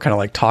 lowlights. I know we're kind of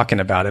like talking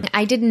about it.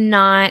 I did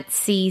not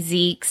see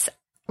Zeke's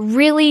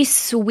really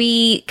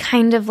sweet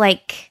kind of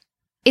like,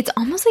 it's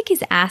almost like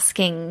he's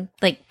asking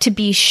like to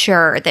be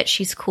sure that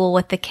she's cool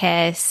with the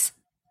kiss.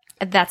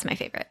 That's my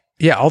favorite.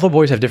 Yeah, all the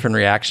boys have different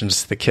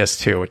reactions to the kiss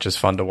too, which is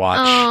fun to watch.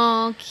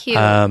 Oh, cute.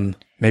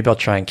 Maybe I'll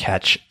try and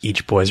catch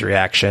each boy's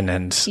reaction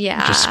and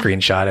just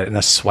screenshot it in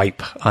a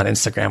swipe on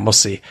Instagram. We'll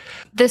see.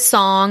 The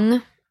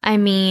song, I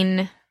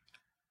mean,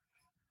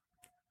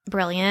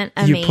 brilliant,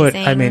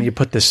 amazing. You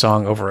put this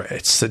song over.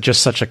 It's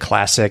just such a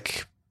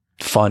classic,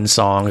 fun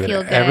song that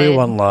Feel good.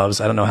 everyone loves.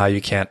 I don't know how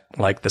you can't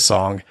like the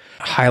song.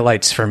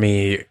 Highlights for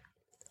me,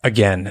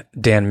 again,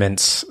 Dan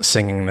Mintz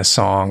singing the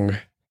song.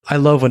 I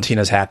love when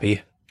Tina's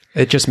happy.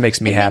 It just makes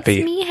me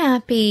happy. Makes me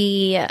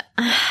happy.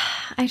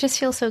 I just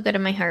feel so good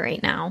in my heart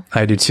right now.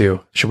 I do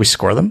too. Should we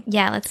score them?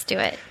 Yeah, let's do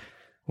it.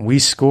 We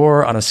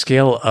score on a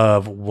scale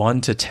of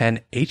 1 to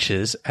 10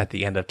 H's at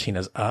the end of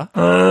Tina's I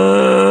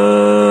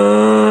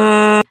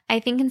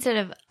think instead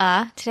of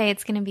today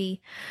it's going to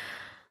be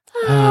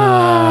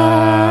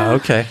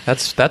okay,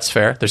 that's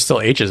fair. There's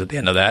still H's at the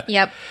end of that.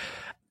 Yep.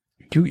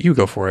 You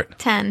go for it.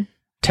 10.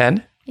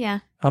 10? Yeah.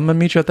 I'm going to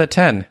meet you at that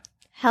 10.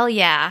 Hell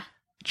yeah.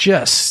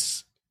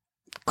 Just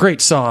great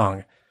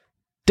song.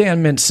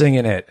 Dan Mintz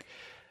singing it.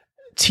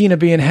 Tina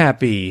being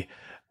happy.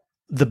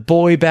 The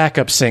boy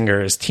backup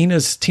singers.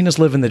 Tina's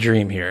living the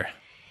dream here.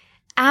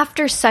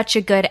 After such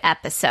a good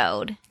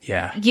episode.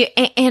 Yeah.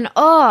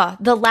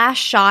 The last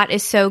shot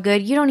is so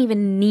good. You don't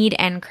even need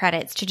end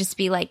credits to just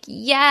be like,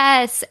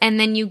 yes. And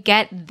then you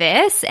get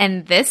this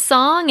and this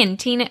song and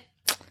Tina,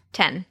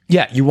 10.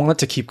 Yeah, you want it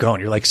to keep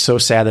going. You're like so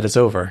sad that it's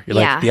over. You're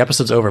like, the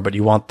episode's over, but I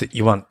want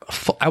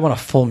a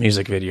full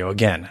music video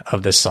again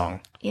of this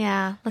song.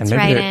 Yeah, let's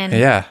write in.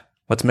 Yeah,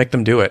 let's make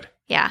them do it.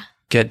 Yeah.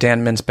 Get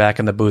Dan Mintz back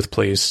in the booth,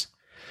 please.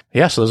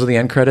 Yeah, so those are the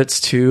end credits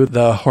to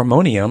the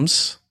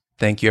Harmoniums.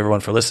 Thank you, everyone,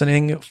 for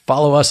listening.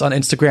 Follow us on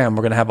Instagram.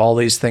 We're going to have all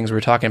these things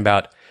we're talking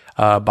about.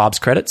 Bob's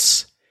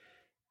Credits,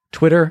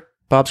 Twitter,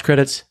 Bob's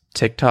Credits,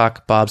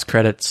 TikTok, Bob's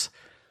Credits.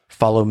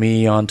 Follow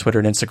me on Twitter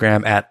and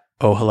Instagram at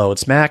Oh Hello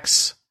It's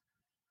Max.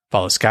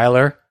 Follow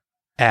Skylar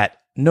at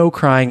No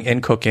Crying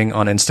in Cooking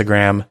on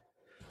Instagram.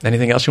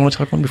 Anything else you want to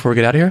talk about before we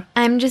get out of here?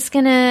 I'm just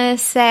going to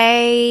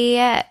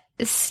say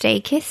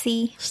stay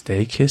kissy.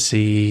 Stay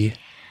kissy.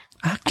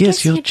 I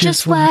guess you're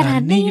just what I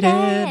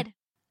needed.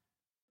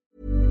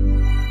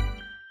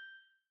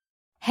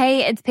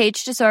 Hey, it's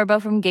Paige DeSorbo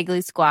from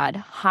Giggly Squad.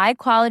 High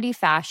quality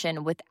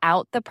fashion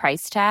without the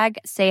price tag.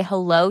 Say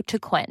hello to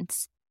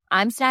Quince.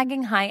 I'm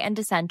snagging high-end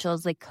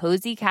essentials like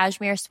cozy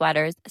cashmere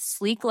sweaters,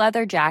 sleek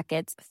leather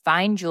jackets,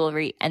 fine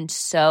jewelry, and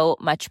so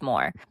much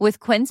more. With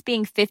Quince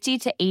being 50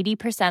 to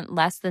 80%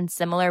 less than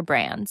similar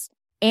brands.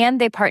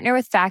 And they partner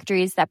with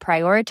factories that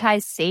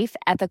prioritize safe,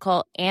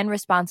 ethical, and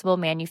responsible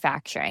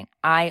manufacturing.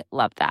 I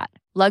love that.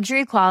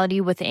 Luxury quality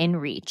within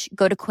reach.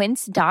 Go to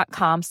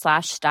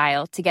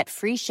quince.com/style to get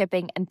free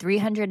shipping and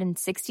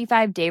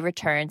 365-day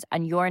returns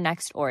on your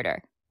next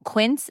order.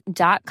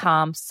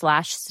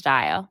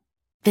 Quince.com/style.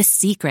 The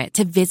secret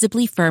to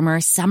visibly firmer,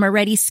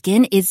 summer-ready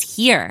skin is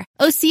here.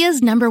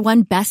 Osea's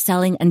 #1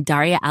 best-selling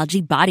Undaria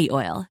Algae Body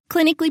Oil.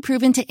 Clinically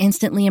proven to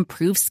instantly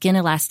improve skin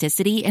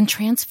elasticity and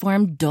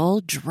transform dull,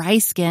 dry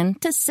skin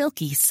to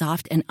silky,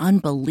 soft, and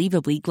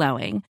unbelievably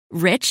glowing.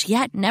 Rich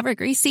yet never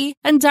greasy,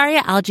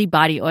 Undaria Algae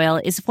Body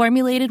Oil is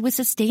formulated with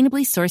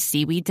sustainably sourced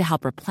seaweed to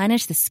help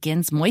replenish the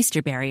skin's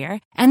moisture barrier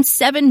and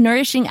 7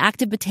 nourishing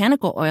active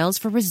botanical oils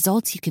for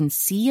results you can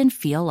see and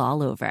feel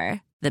all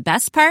over. The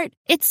best part?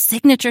 Its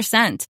signature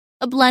scent.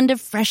 A blend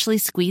of freshly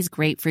squeezed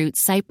grapefruit,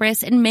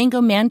 cypress, and mango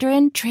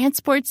mandarin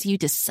transports you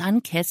to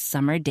sun-kissed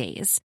summer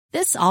days.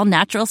 This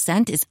all-natural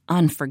scent is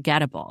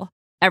unforgettable.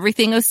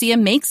 Everything Osea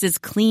makes is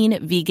clean,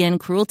 vegan,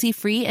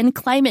 cruelty-free, and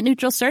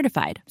climate-neutral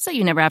certified, so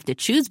you never have to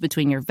choose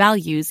between your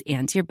values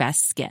and your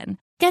best skin.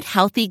 Get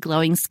healthy,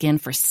 glowing skin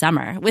for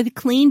summer with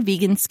clean,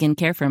 vegan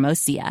skincare from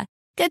Osea.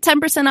 Get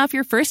 10% off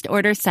your first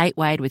order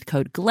site-wide with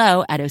code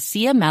GLOW at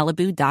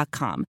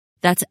OseaMalibu.com.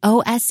 That's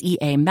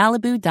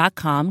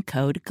OSEAMalibu.com,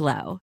 code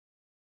GLOW.